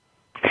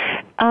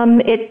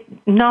 It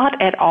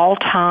not at all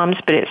times,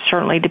 but it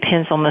certainly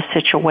depends on the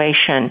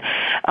situation.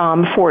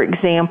 For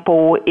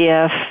example,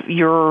 if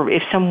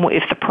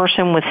the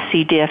person with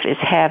C. diff is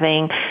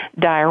having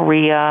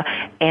diarrhea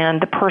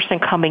and the person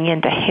coming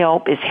in to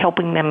help is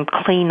helping them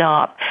clean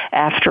up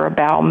after a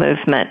bowel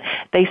movement,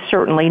 they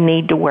certainly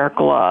need to wear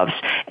gloves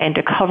and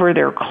to cover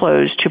their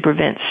clothes to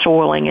prevent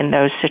soiling in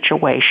those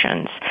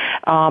situations.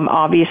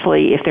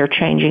 Obviously, if they're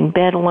changing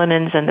bed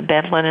linens and the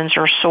bed linens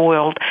are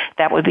soiled,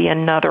 that would be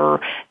another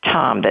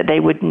time that they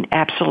would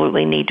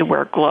absolutely need to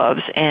wear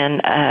gloves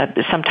and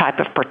some type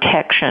of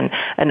protection,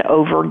 an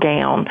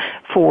overgown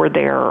for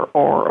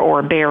or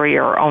a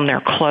barrier on their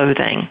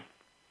clothing.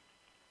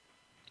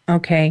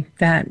 Okay,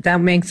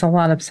 that makes a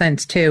lot of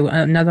sense too.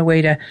 Another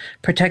way to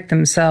protect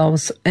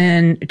themselves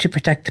and to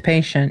protect the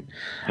patient.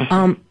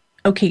 Mm-hmm.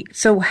 Okay,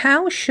 so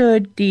how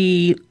should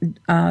the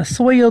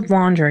soiled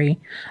laundry,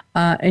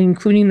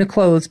 including the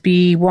clothes,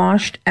 be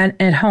washed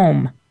at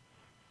home?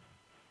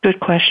 Good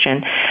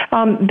question.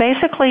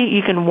 Basically,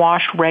 you can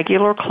wash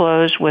regular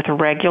clothes with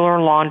regular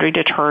laundry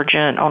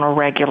detergent on a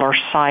regular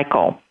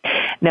cycle.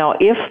 Now,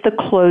 if the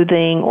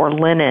clothing or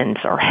linens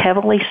are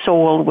heavily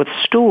soiled with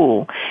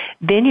stool,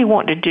 then you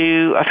want to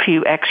do a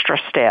few extra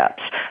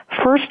steps.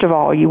 First of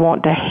all, you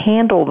want to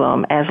handle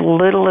them as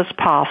little as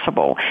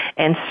possible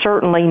and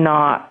certainly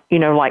not,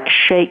 like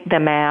shake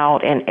them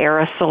out and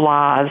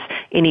aerosolize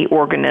any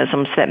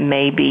organisms that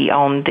may be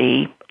on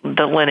the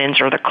linens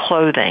or the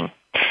clothing.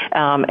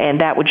 And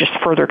that would just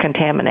further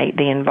contaminate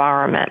the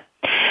environment.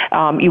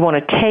 You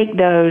want to take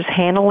those,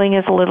 handling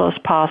as little as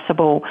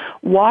possible,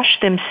 wash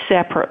them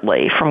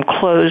separately from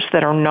clothes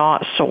that are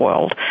not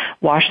soiled.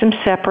 Wash them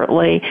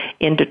separately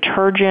in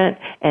detergent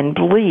and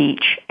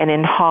bleach and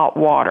in hot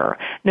water.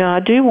 Now, I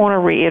do want to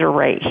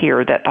reiterate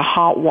here that the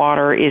hot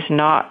water is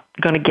not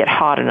going to get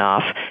hot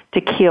enough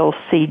to kill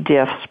C.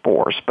 diff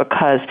spores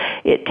because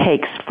it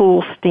takes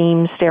full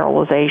steam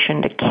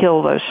sterilization to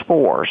kill those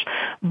spores.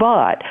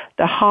 But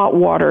the hot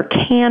water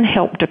can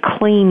help to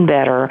clean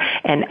better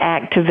and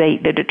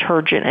activate the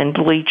detergent and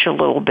bleach a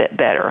little bit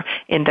better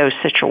in those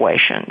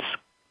situations.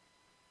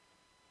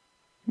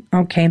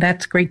 Okay,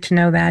 that's great to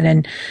know that.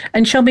 And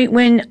Shelby,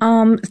 when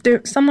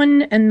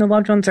someone and the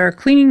loved ones are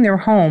cleaning their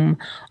home,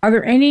 are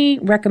there any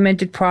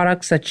recommended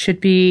products that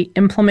should be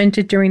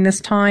implemented during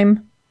this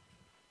time?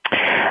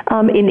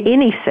 In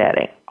any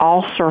setting,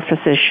 all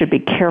surfaces should be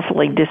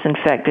carefully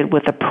disinfected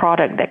with a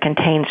product that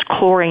contains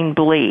chlorine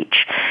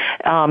bleach.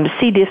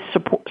 C. diff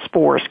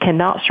spores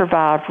cannot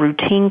survive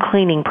routine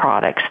cleaning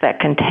products that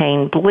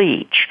contain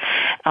bleach.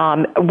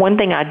 One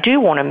thing I do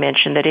want to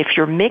mention that if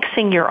you're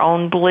mixing your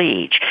own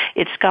bleach,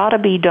 it's got to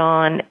be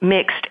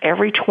mixed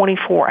every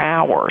 24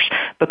 hours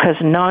because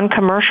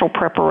non-commercial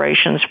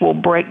preparations will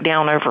break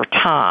down over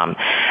time.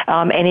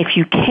 And if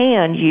you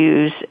can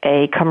use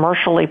a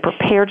commercially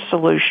prepared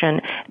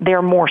solution,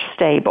 they're more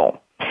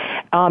stable.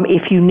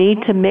 If you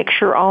need to mix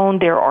your own,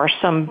 there are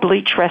some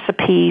bleach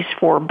recipes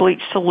for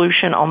bleach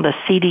solution on the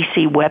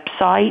CDC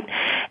website.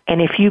 And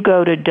if you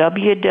go to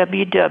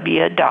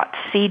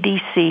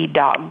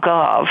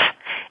www.cdc.gov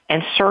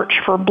and search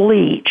for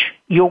bleach,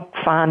 you'll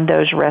find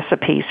those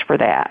recipes for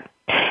that.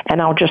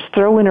 And I'll just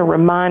throw in a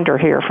reminder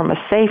here from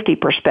a safety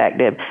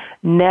perspective,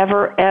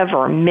 never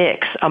ever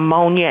mix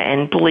ammonia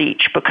and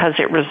bleach because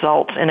it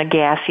results in a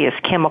gaseous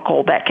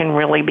chemical that can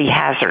really be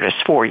hazardous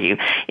for you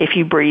if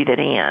you breathe it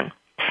in.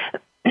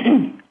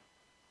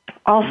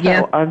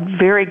 Also, a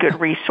very good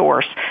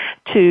resource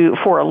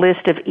for a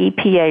list of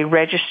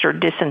EPA-registered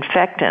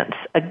disinfectants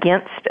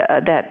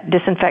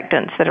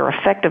disinfectants that are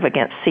effective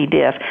against C.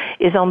 diff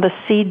is on the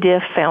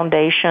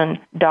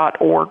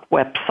cdifffoundation.org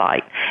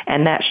website,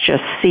 and that's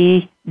just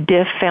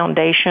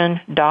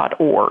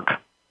cdifffoundation.org.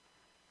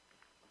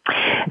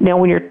 Now,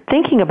 when you're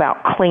thinking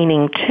about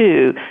cleaning,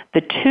 too,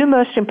 the two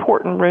most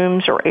important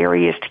rooms or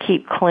areas to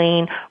keep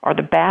clean are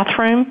the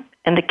bathroom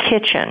and the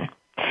kitchen.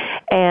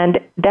 And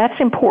that's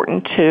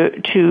important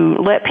to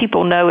let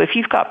people know. If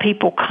you've got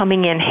people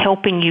coming in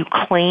helping you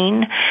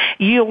clean,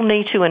 you'll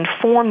need to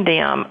inform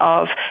them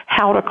of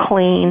how to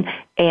clean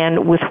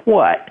and with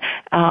what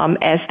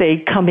as they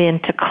come in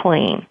to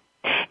clean.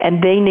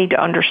 And they need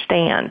to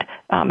understand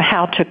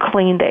how to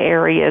clean the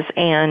areas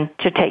and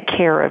to take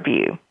care of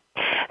you.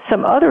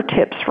 Some other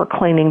tips for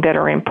cleaning that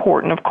are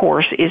important, of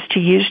course, is to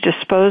use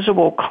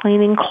disposable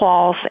cleaning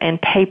cloths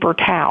and paper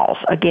towels.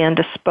 Again,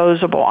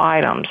 disposable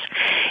items.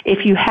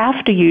 If you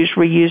have to use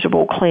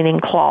reusable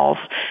cleaning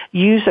cloths,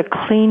 use a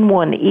clean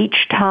one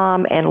each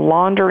time and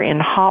launder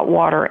in hot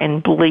water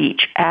and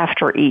bleach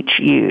after each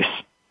use.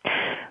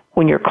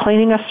 When you're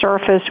cleaning a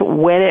surface,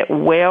 wet it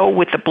well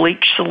with the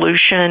bleach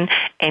solution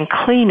and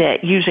clean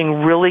it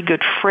using really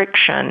good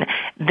friction.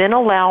 Then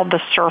allow the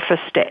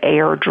surface to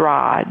air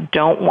dry.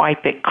 Don't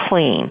wipe it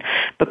clean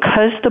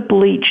because the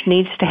bleach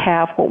needs to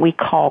have what we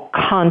call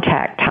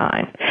contact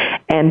time.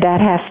 and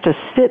that has to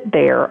sit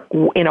there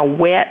in a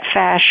wet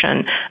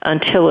fashion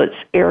until it's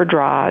air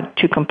dried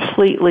to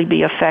completely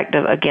be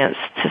effective against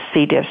the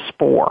C. diff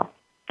spore.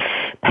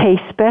 Pay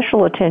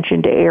special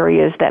attention to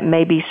areas that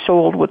may be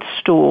soiled with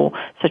stool,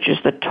 such as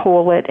the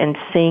toilet and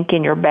sink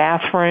in your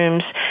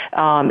bathrooms,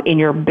 in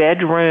your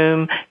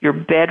bedroom, your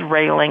bed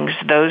railings,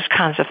 those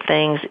kinds of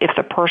things, if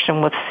the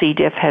person with C.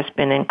 diff has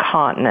been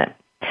incontinent.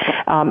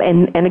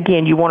 And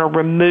again, you want to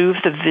remove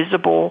the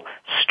visible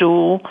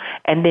stool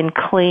and then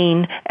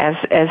clean, as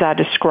I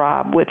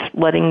described, with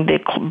letting the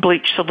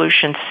bleach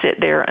solution sit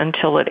there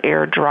until it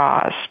air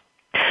dries.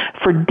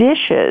 For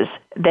dishes,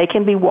 they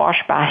can be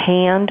washed by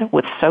hand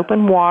with soap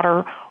and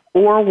water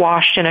or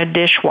washed in a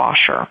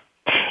dishwasher.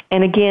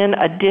 And again,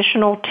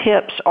 additional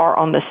tips are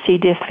on the C.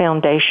 diff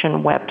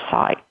Foundation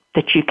website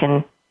that you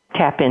can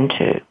tap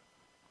into.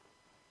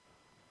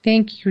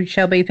 Thank you,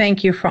 Shelby.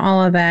 Thank you for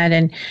all of that.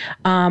 And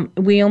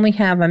we only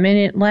have a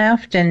minute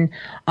left. And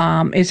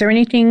is there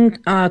anything,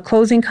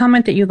 closing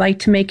comment that you'd like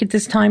to make at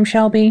this time,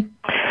 Shelby?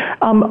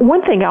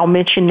 One thing I'll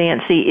mention,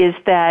 Nancy, is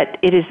that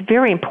it is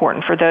very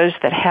important for those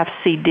that have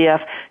C.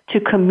 diff to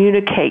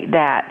communicate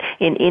that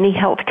in any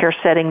healthcare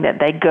setting that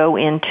they go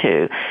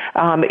into.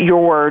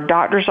 Your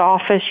doctor's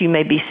office, you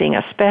may be seeing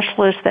a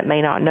specialist that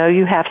may not know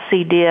you have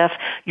C. diff.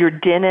 Your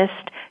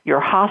dentist,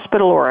 your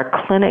hospital or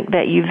a clinic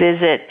that you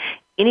visit,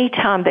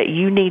 anytime that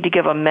you need to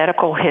give a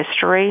medical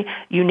history,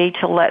 you need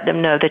to let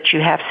them know that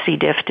you have C.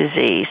 diff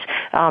disease,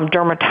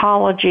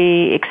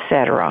 dermatology,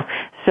 etc.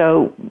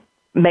 So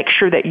make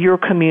sure that you're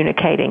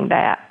communicating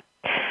that.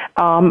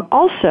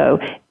 Also,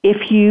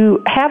 if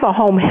you have a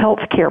home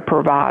health care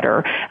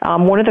provider,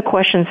 one of the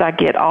questions I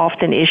get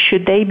often is,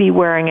 should they be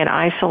wearing an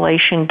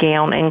isolation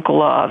gown and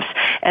gloves?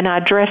 And I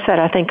addressed that,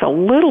 I think, a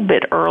little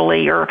bit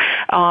earlier,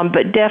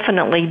 but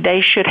definitely they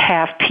should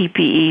have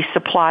PPE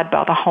supplied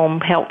by the home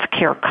health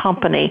care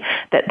company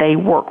that they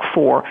work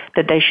for,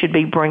 that they should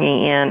be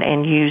bringing in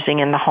and using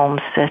in the home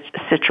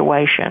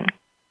situation.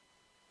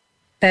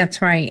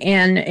 That's right.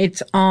 And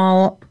it's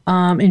all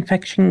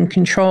infection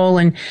control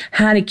and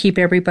how to keep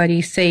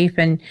everybody safe.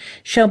 And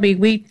Shelby,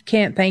 we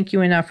can't thank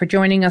you enough for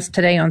joining us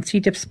today on C.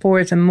 diff,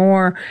 spores, and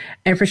more,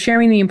 and for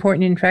sharing the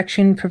important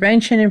infection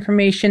prevention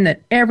information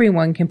that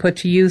everyone can put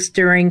to use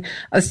during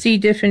a C.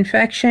 diff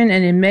infection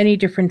and in many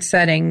different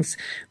settings.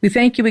 We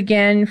thank you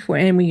again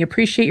and we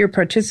appreciate your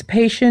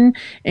participation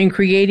in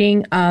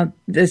creating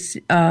this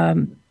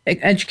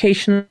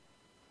educational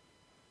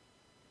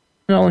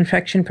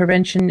infection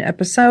prevention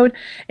episode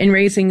and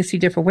raising C.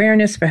 diff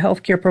awareness for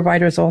healthcare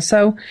providers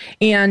also.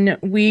 And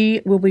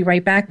we will be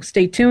right back.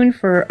 Stay tuned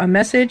for a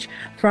message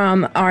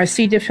from our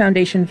C. diff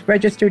Foundation's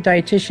registered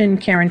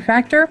dietitian, Karen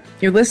Factor.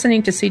 You're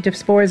listening to C. diff,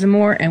 spores, and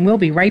more, and we'll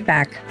be right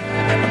back.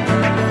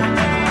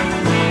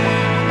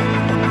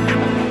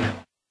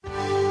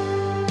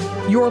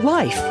 Your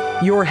life,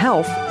 your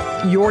health,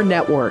 your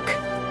network.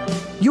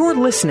 You're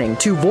listening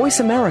to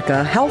Voice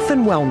America Health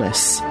and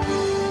Wellness.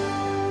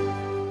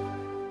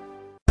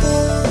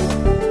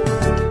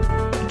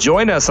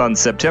 Join us on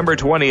September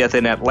 20th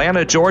in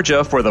Atlanta,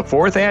 Georgia for the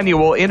 4th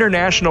Annual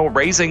International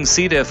Raising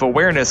C. diff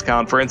Awareness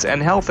Conference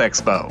and Health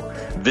Expo.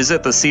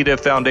 Visit the C.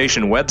 diff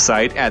Foundation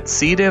website at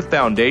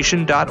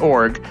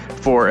cdifffoundation.org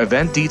for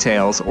event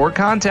details or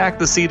contact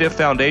the C. diff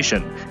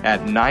Foundation at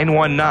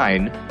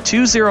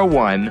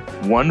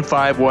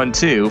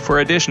 919-201-1512 for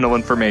additional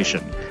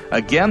information.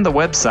 Again, the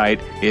website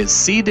is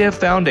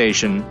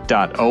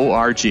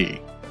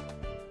cdifffoundation.org.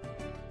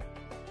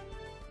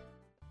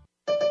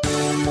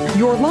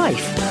 Your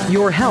life,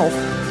 your health,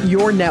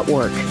 your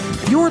network.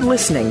 You're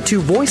listening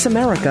to Voice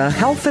America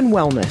Health and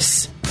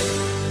Wellness.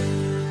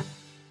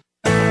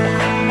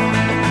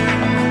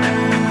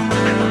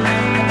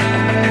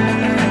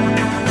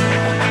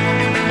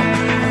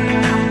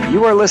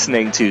 You are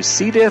listening to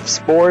C. diff,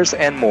 spores,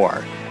 and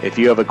more. If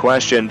you have a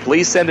question,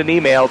 please send an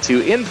email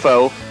to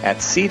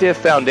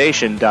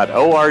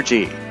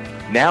info@cdifffoundation.org.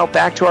 Now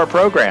back to our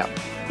program.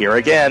 Here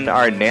again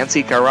are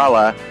Nancy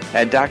Caralla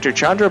and Dr.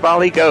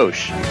 Chandrabali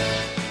Ghosh.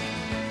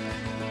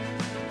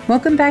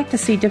 Welcome back to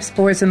C. diff,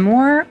 spores, and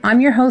more. I'm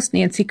your host,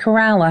 Nancy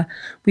Caralla.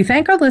 We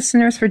thank our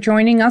listeners for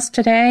joining us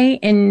today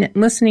and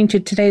listening to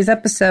today's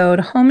episode,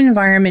 Home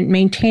Environment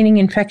Maintaining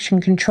Infection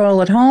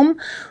Control at Home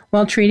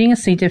while Treating a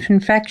C. diff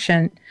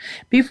Infection.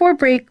 Before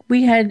break,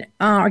 we had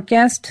our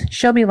guest,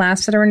 Shelby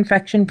Lassiter,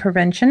 infection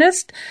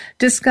preventionist,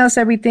 discuss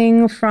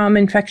everything from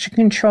infection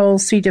control,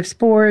 C. diff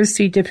spores,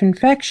 C. diff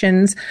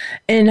infections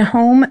in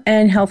home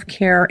and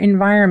healthcare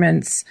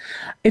environments.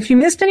 If you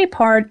missed any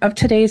part of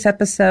today's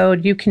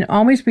episode, you can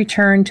always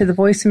return to the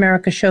Voice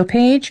America show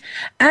page,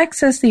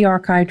 access the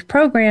archived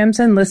programs,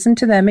 and listen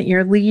to them at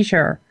your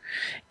leisure.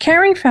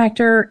 Karen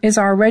Factor is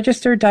our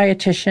registered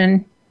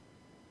dietitian,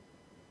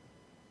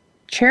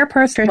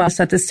 chairperson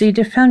at the C.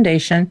 diff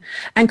Foundation,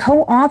 and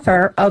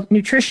co-author of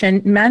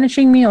Nutrition,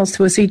 Managing Meals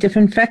to a C. diff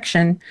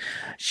Infection.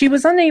 She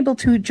was unable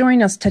to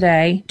join us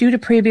today due to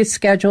previous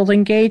scheduled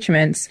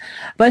engagements,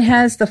 but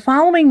has the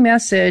following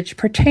message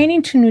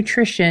pertaining to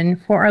nutrition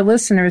for our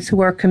listeners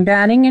who are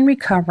combating and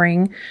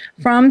recovering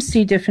from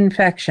C. diff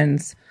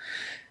infections.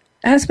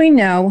 As we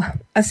know,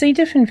 a C.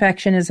 diff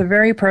infection is a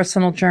very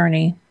personal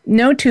journey.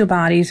 No two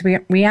bodies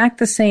react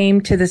the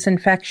same to this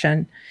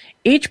infection.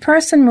 Each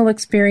person will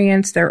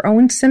experience their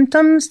own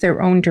symptoms,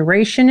 their own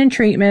duration and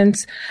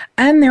treatments,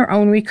 and their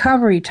own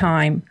recovery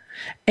time,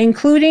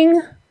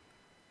 including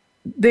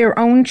their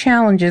own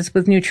challenges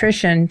with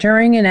nutrition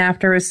during and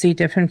after a C.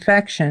 diff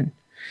infection.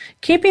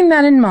 Keeping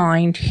that in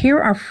mind, here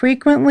are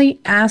frequently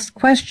asked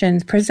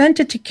questions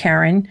presented to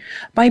Karen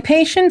by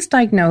patients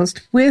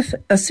diagnosed with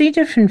a C.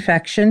 diff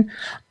infection,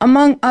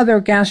 among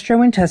other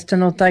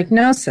gastrointestinal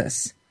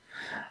diagnoses.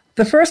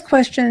 The first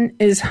question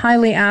is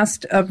highly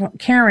asked of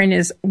Karen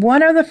is,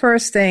 what's the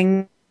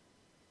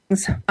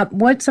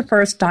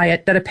first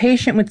diet that a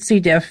patient with C.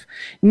 diff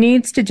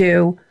needs to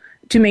do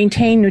to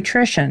maintain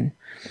nutrition?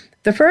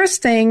 The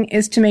first thing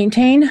is to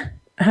maintain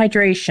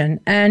hydration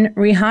and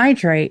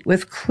rehydrate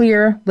with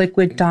clear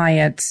liquid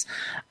diets.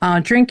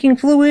 Drinking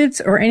fluids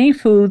or any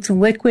foods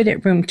liquid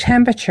at room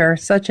temperature,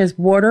 such as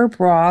water,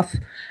 broth,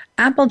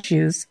 apple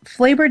juice,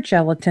 flavored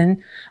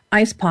gelatin,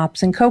 ice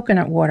pops, and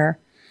coconut water.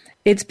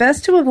 It's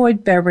best to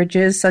avoid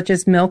beverages such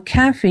as milk,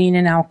 caffeine,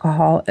 and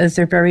alcohol, as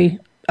they're very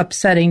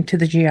upsetting to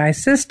the GI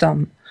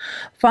system.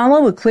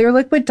 Follow a clear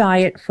liquid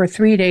diet for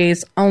 3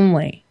 days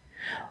only.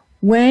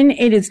 When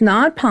it is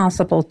not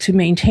possible to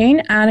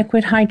maintain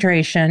adequate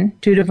hydration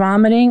due to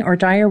vomiting or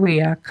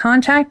diarrhea,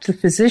 contact the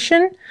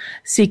physician,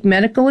 seek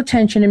medical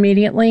attention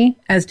immediately,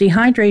 as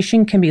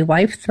dehydration can be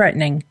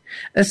life-threatening,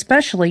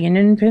 especially in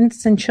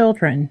infants and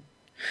children.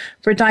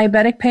 For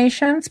diabetic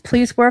patients,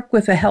 please work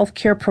with a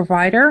healthcare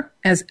provider,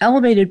 as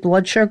elevated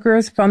blood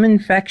sugars from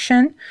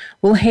infection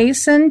will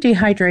hasten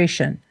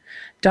dehydration.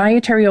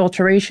 Dietary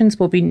alterations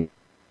will be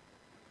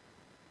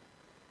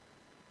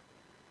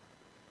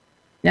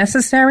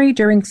necessary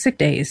during sick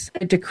days.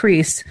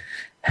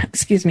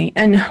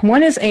 And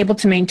one is able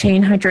to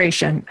maintain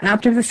hydration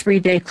after the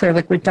 3-day clear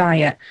liquid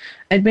diet.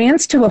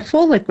 Advance to a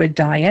full liquid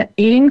diet,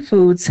 eating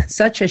foods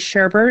such as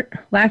sherbet,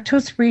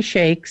 lactose-free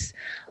shakes,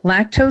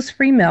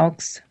 lactose-free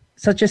milks,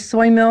 such as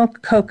soy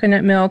milk,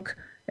 coconut milk,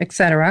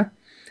 etc.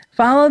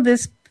 Follow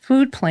this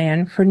food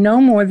plan for no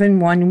more than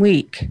 1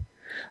 week.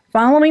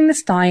 Following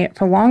this diet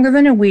for longer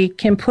than a week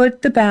can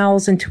put the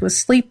bowels into a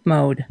sleep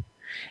mode.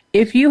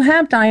 If you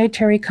have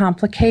dietary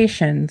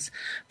complications,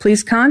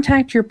 please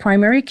contact your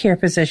primary care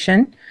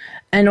physician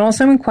and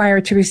also inquire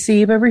to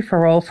receive a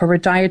referral for a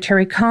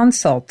dietary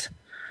consult.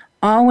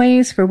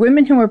 Always, for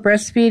women who are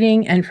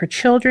breastfeeding and for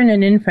children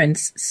and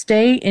infants,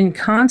 stay in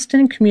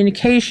constant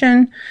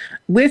communication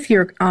with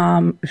your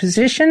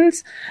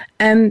physicians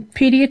and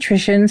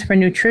pediatricians for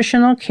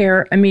nutritional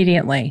care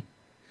immediately.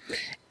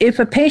 If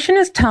a patient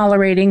is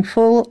tolerating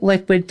full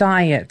liquid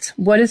diets,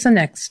 what is the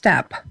next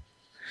step?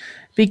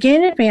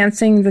 Begin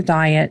advancing the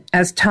diet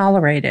as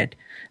tolerated.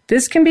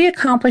 This can be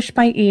accomplished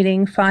by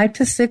eating 5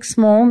 to 6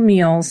 small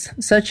meals,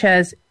 such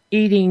as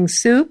eating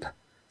soup,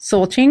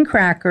 saltine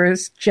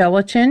crackers,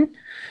 gelatin,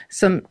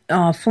 some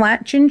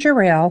flat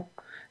ginger ale,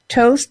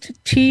 toast,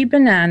 tea,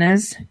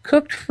 bananas,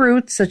 cooked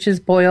fruits such as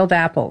boiled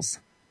apples.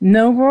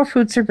 No raw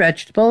fruits or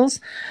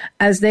vegetables,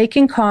 as they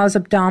can cause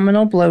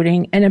abdominal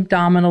bloating and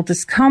abdominal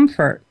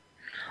discomfort.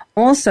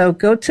 Also,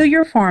 go to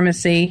your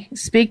pharmacy,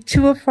 speak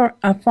to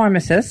a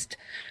pharmacist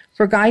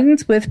for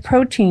guidance with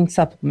protein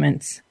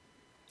supplements.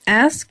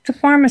 Ask the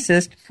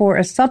pharmacist for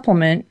a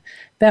supplement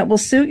that will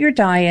suit your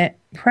diet,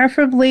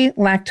 preferably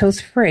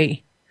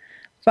lactose-free.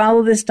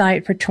 Follow this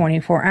diet for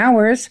 24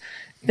 hours,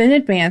 then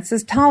advance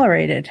as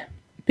tolerated.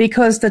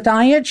 Because the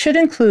diet should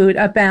include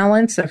a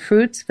balance of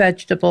fruits,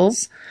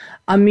 vegetables,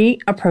 a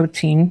meat, a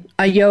protein,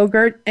 a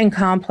yogurt, and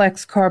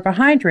complex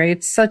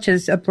carbohydrates such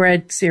as a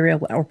bread,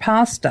 cereal, or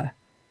pasta.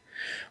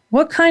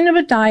 What kind of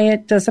a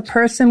diet does a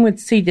person with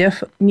C.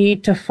 diff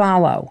need to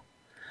follow?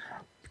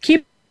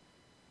 Keep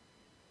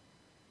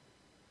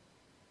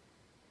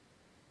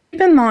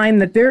in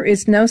mind that there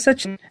is no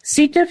such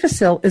C.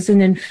 difficile is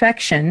an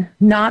infection,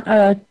 not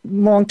a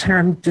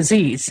long-term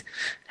disease.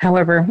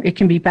 However, it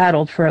can be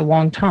battled for a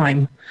long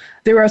time.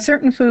 There are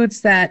certain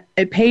foods that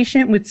a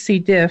patient with C.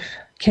 diff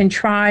can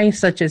try,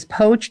 such as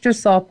poached or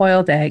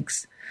soft-boiled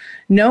eggs.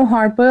 No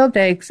hard-boiled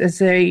eggs, as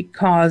they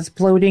cause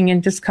bloating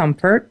and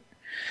discomfort.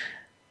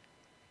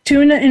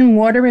 Tuna in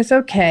water is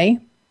okay,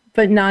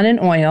 but not in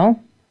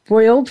oil.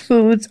 Broiled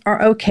foods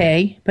are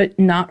okay, but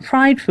not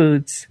fried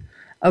foods.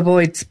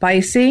 Avoid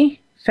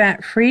spicy,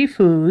 fat-free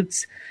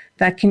foods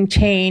that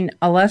contain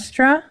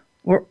olestra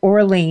or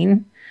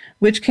orline,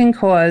 which can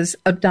cause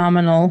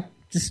abdominal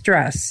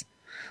distress.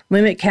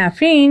 Limit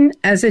caffeine,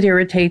 as it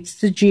irritates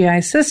the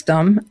GI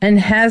system and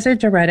has a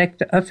diuretic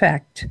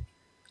effect.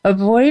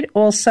 Avoid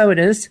all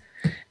sodas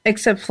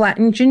except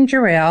flattened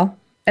ginger ale,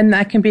 and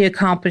that can be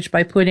accomplished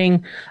by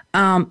putting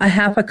a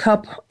half a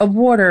cup of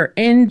water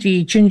in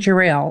the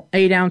ginger ale,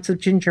 8 ounces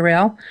of ginger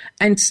ale,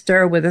 and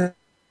stir with a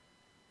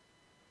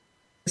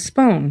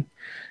spoon.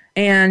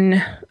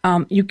 And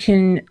you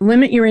can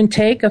limit your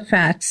intake of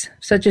fats,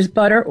 such as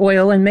butter,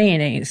 oil, and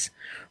mayonnaise.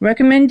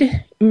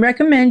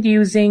 Recommend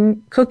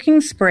using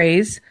cooking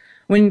sprays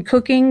When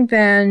cooking,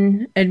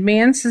 then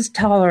advance is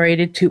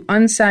tolerated to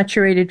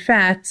unsaturated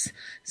fats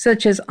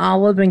such as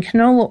olive and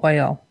canola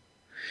oil.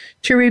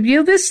 To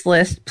review this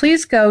list,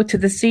 please go to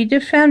the C.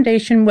 diff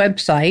Foundation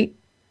website,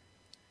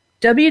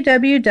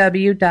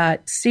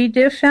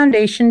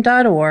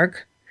 www.cdifffoundation.org,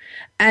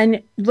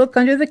 and look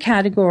under the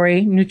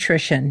category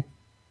Nutrition.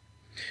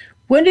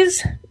 What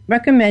is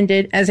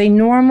recommended as a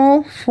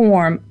normal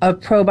form of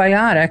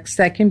probiotics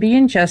that can be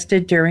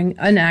ingested during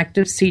an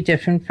active C.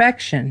 diff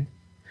infection?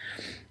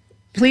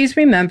 Please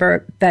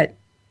remember that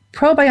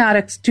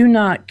probiotics do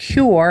not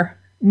cure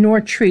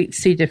nor treat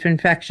C. diff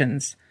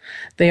infections.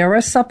 They are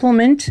a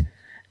supplement,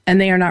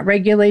 and they are not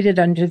regulated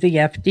under the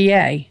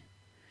FDA.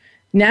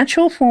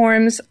 Natural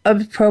forms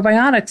of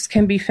probiotics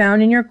can be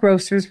found in your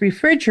grocer's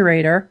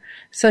refrigerator,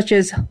 such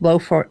as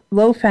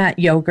low-fat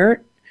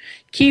yogurt,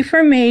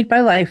 kefir made by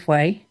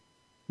Lifeway,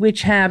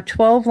 which have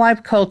 12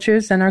 live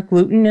cultures and are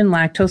gluten and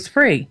lactose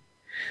free.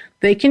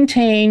 They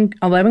contain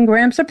 11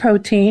 grams of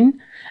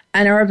protein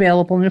and are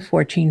available in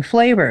 14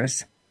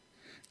 flavors.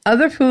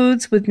 Other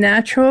foods with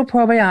natural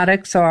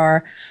probiotics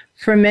are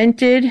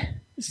fermented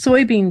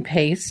soybean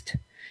paste,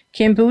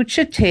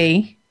 kombucha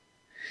tea,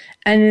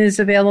 and it is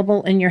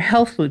available in your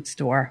health food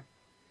store.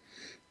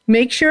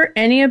 Make sure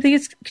any of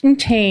these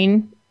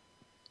contain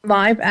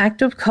live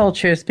active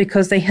cultures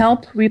because they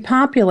help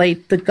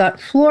repopulate the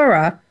gut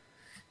flora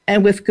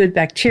and with good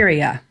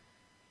bacteria.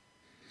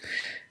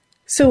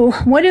 So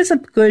what is a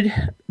good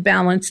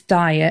balanced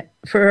diet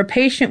for a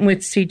patient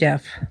with C.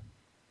 diff?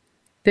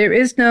 There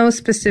is no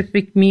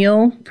specific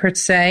meal per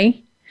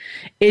se.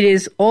 It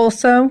is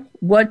also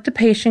what the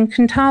patient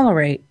can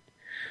tolerate.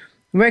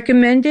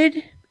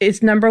 Recommended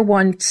is number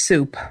one,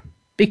 soup,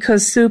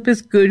 because soup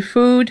is good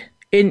food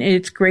and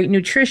it's great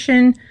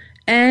nutrition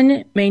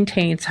and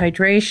maintains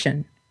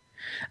hydration.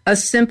 A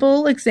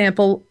simple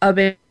example of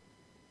a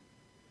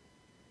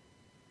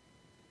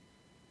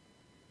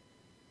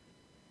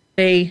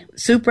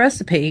soup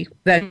recipe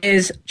that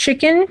is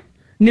chicken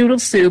noodle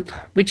soup,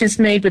 which is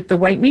made with the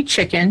white meat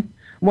chicken,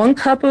 1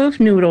 cup of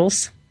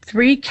noodles,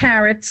 3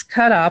 carrots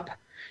cut up,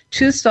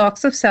 2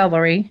 stalks of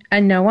celery,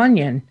 and no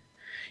onion.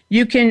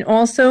 You can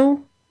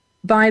also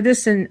buy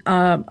this in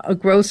a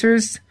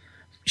grocer's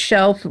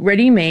shelf,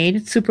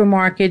 ready-made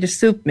supermarket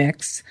soup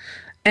mix,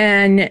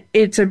 and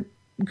it's a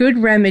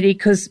good remedy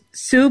because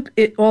soup,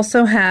 it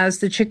also has,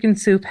 the chicken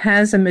soup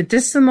has a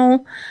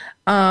medicinal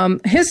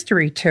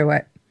history to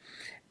it.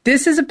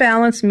 This is a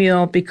balanced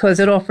meal because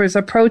it offers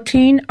a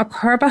protein, a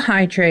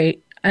carbohydrate,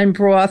 and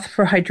broth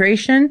for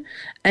hydration,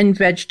 and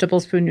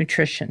vegetables for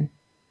nutrition.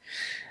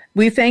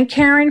 We thank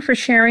Karen for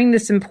sharing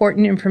this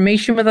important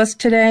information with us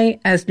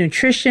today, as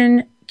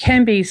nutrition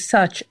can be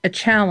such a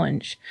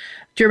challenge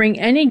during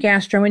any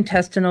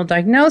gastrointestinal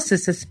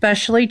diagnosis,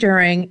 especially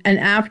during and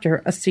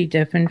after a C.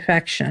 diff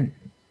infection.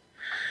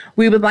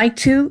 We would like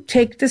to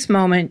take this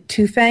moment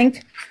to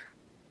thank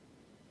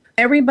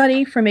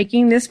everybody for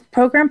making this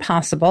program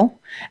possible.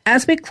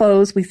 As we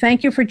close, we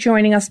thank you for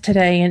joining us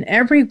today and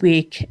every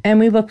week, and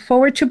we look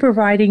forward to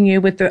providing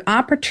you with the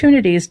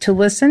opportunities to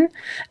listen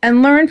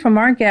and learn from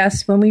our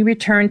guests when we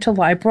return to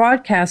live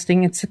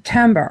broadcasting in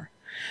September.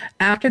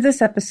 After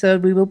this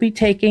episode, we will be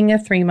taking a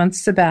 3-month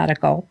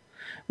sabbatical.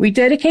 We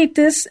dedicate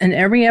this and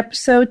every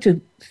episode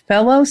to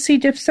fellow C.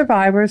 diff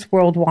survivors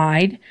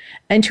worldwide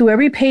and to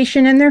every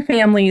patient and their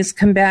families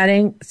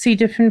combating C.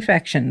 diff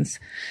infections.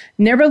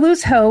 Never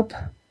lose hope.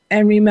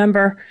 And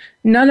remember,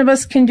 none of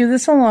us can do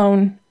this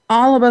alone.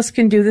 All of us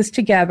can do this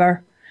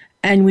together,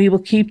 and we will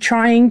keep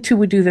trying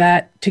to do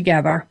that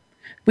together.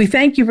 We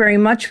thank you very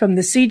much from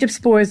the C. diff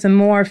Spores and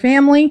More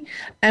family,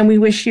 and we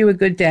wish you a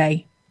good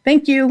day.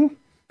 Thank you.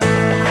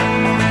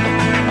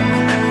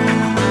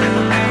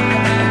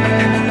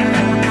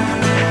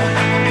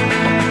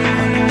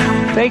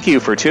 Thank you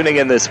for tuning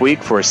in this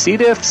week for C.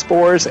 diff,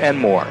 Spores, and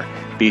More.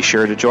 Be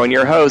sure to join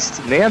your hosts,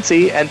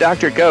 Nancy and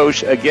Dr.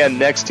 Ghosh, again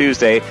next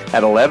Tuesday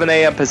at 11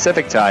 a.m.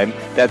 Pacific Time.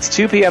 That's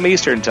 2 p.m.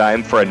 Eastern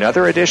Time for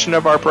another edition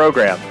of our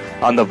program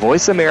on the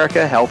Voice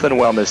America Health and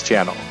Wellness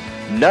Channel.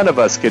 None of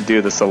us can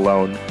do this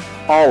alone.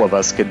 All of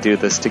us can do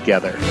this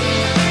together.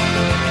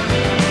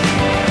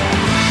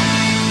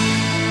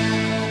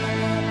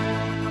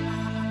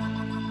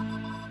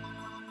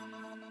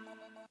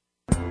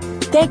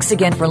 Thanks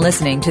again for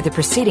listening to the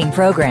preceding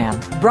program,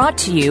 brought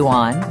to you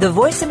on the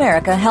Voice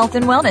America Health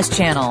and Wellness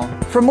Channel.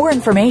 For more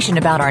information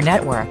about our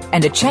network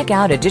and to check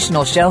out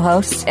additional show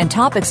hosts and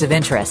topics of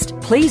interest,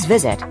 please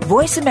visit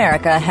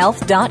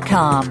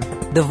voiceamericahealth.com.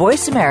 The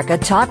Voice America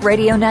Talk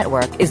Radio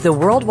Network is the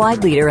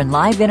worldwide leader in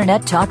live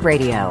Internet talk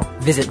radio.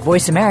 Visit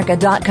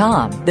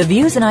voiceamerica.com. The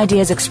views and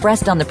ideas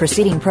expressed on the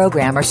preceding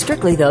program are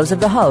strictly those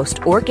of the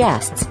host or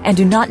guests and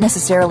do not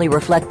necessarily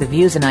reflect the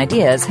views and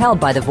ideas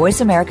held by the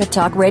Voice America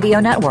Talk Radio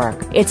Network,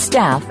 its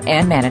staff,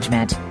 and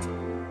management.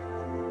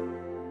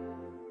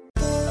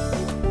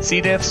 C.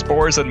 diff,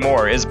 Spores, and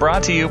More is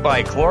brought to you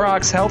by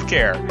Clorox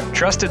Healthcare,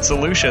 trusted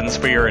solutions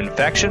for your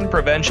infection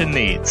prevention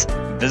needs.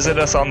 Visit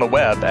us on the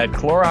web at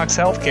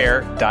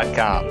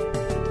CloroxHealthcare.com.